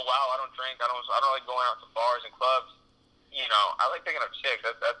don't go out. I don't drink. I don't like going out to bars and clubs. You know, I like picking up chicks.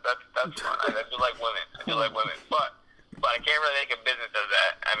 That's fun. I do like women. But I can't really make a business of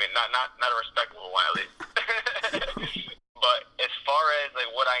that. I mean, not a respectable one, at least. But as far as like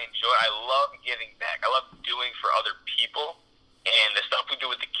what I enjoy, I love giving back. I love doing for other people, and the stuff we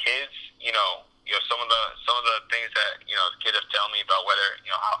do with the kids. You know, some of the things that the kids have told me about whether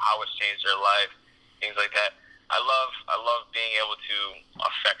how it's changed their life, things like that. I love being able to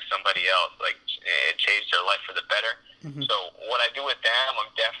affect somebody else, like it changed their life for the better. Mm-hmm. So what I do with them, I'm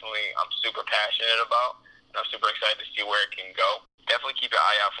super passionate about, and I'm super excited to see where it can go. Definitely keep an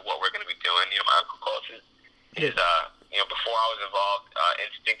eye out for what we're going to be doing. My uncle calls it before I was involved,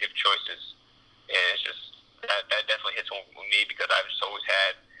 instinctive choices, and it's just that definitely hits home with me because I've just always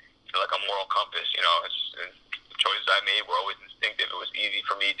had like a moral compass. The choices I made were always instinctive. It was easy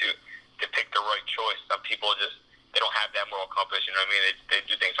for me to pick the right choice. Some people they don't have that moral compass. You know what I mean? They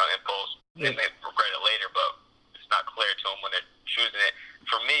do things on impulse and they regret it later, but it's not clear to them when they're choosing it.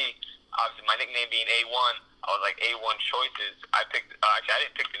 For me, obviously, my nickname being A1, I was like A1 choices. I picked. Actually, I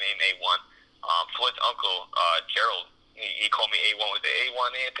didn't pick the name A1. Floyd's uncle, Gerald, he called me A1 with the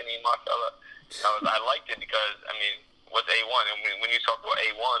A1 Anthony Marsella. I liked it because what's A1? And when you talk about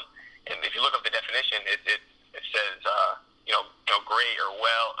A1, and if you look up the definition, it says great or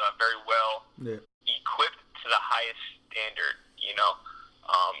well, very well equipped to the highest standard.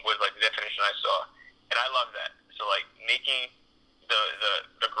 Was like the definition I saw, and I love that. So like making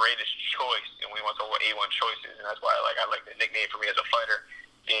the greatest choice, and we want to talk about A1 choices, and that's why I like the nickname for me as a fighter,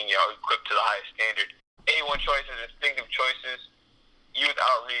 being equipped to the highest standard. A1 choices, instinctive choices, youth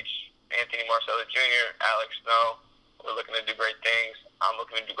outreach, Anthony Marsella Jr., Alex Snow. We're looking to do great things. I'm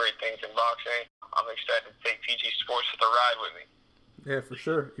looking to do great things in boxing. I'm excited to take PG Sports for the ride with me. Yeah, for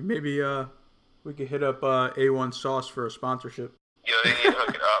sure. Maybe we could hit up A1 Sauce for a sponsorship. Yo, they need to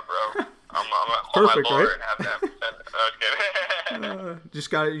hook it up, bro. I'm gonna call Perfect, my lawyer right? and have them send it. I was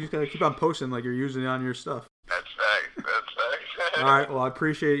kidding. You just gotta keep on posting like you're using it on your stuff. That's facts. All right. Well, I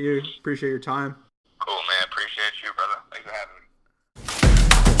appreciate you. Appreciate your time.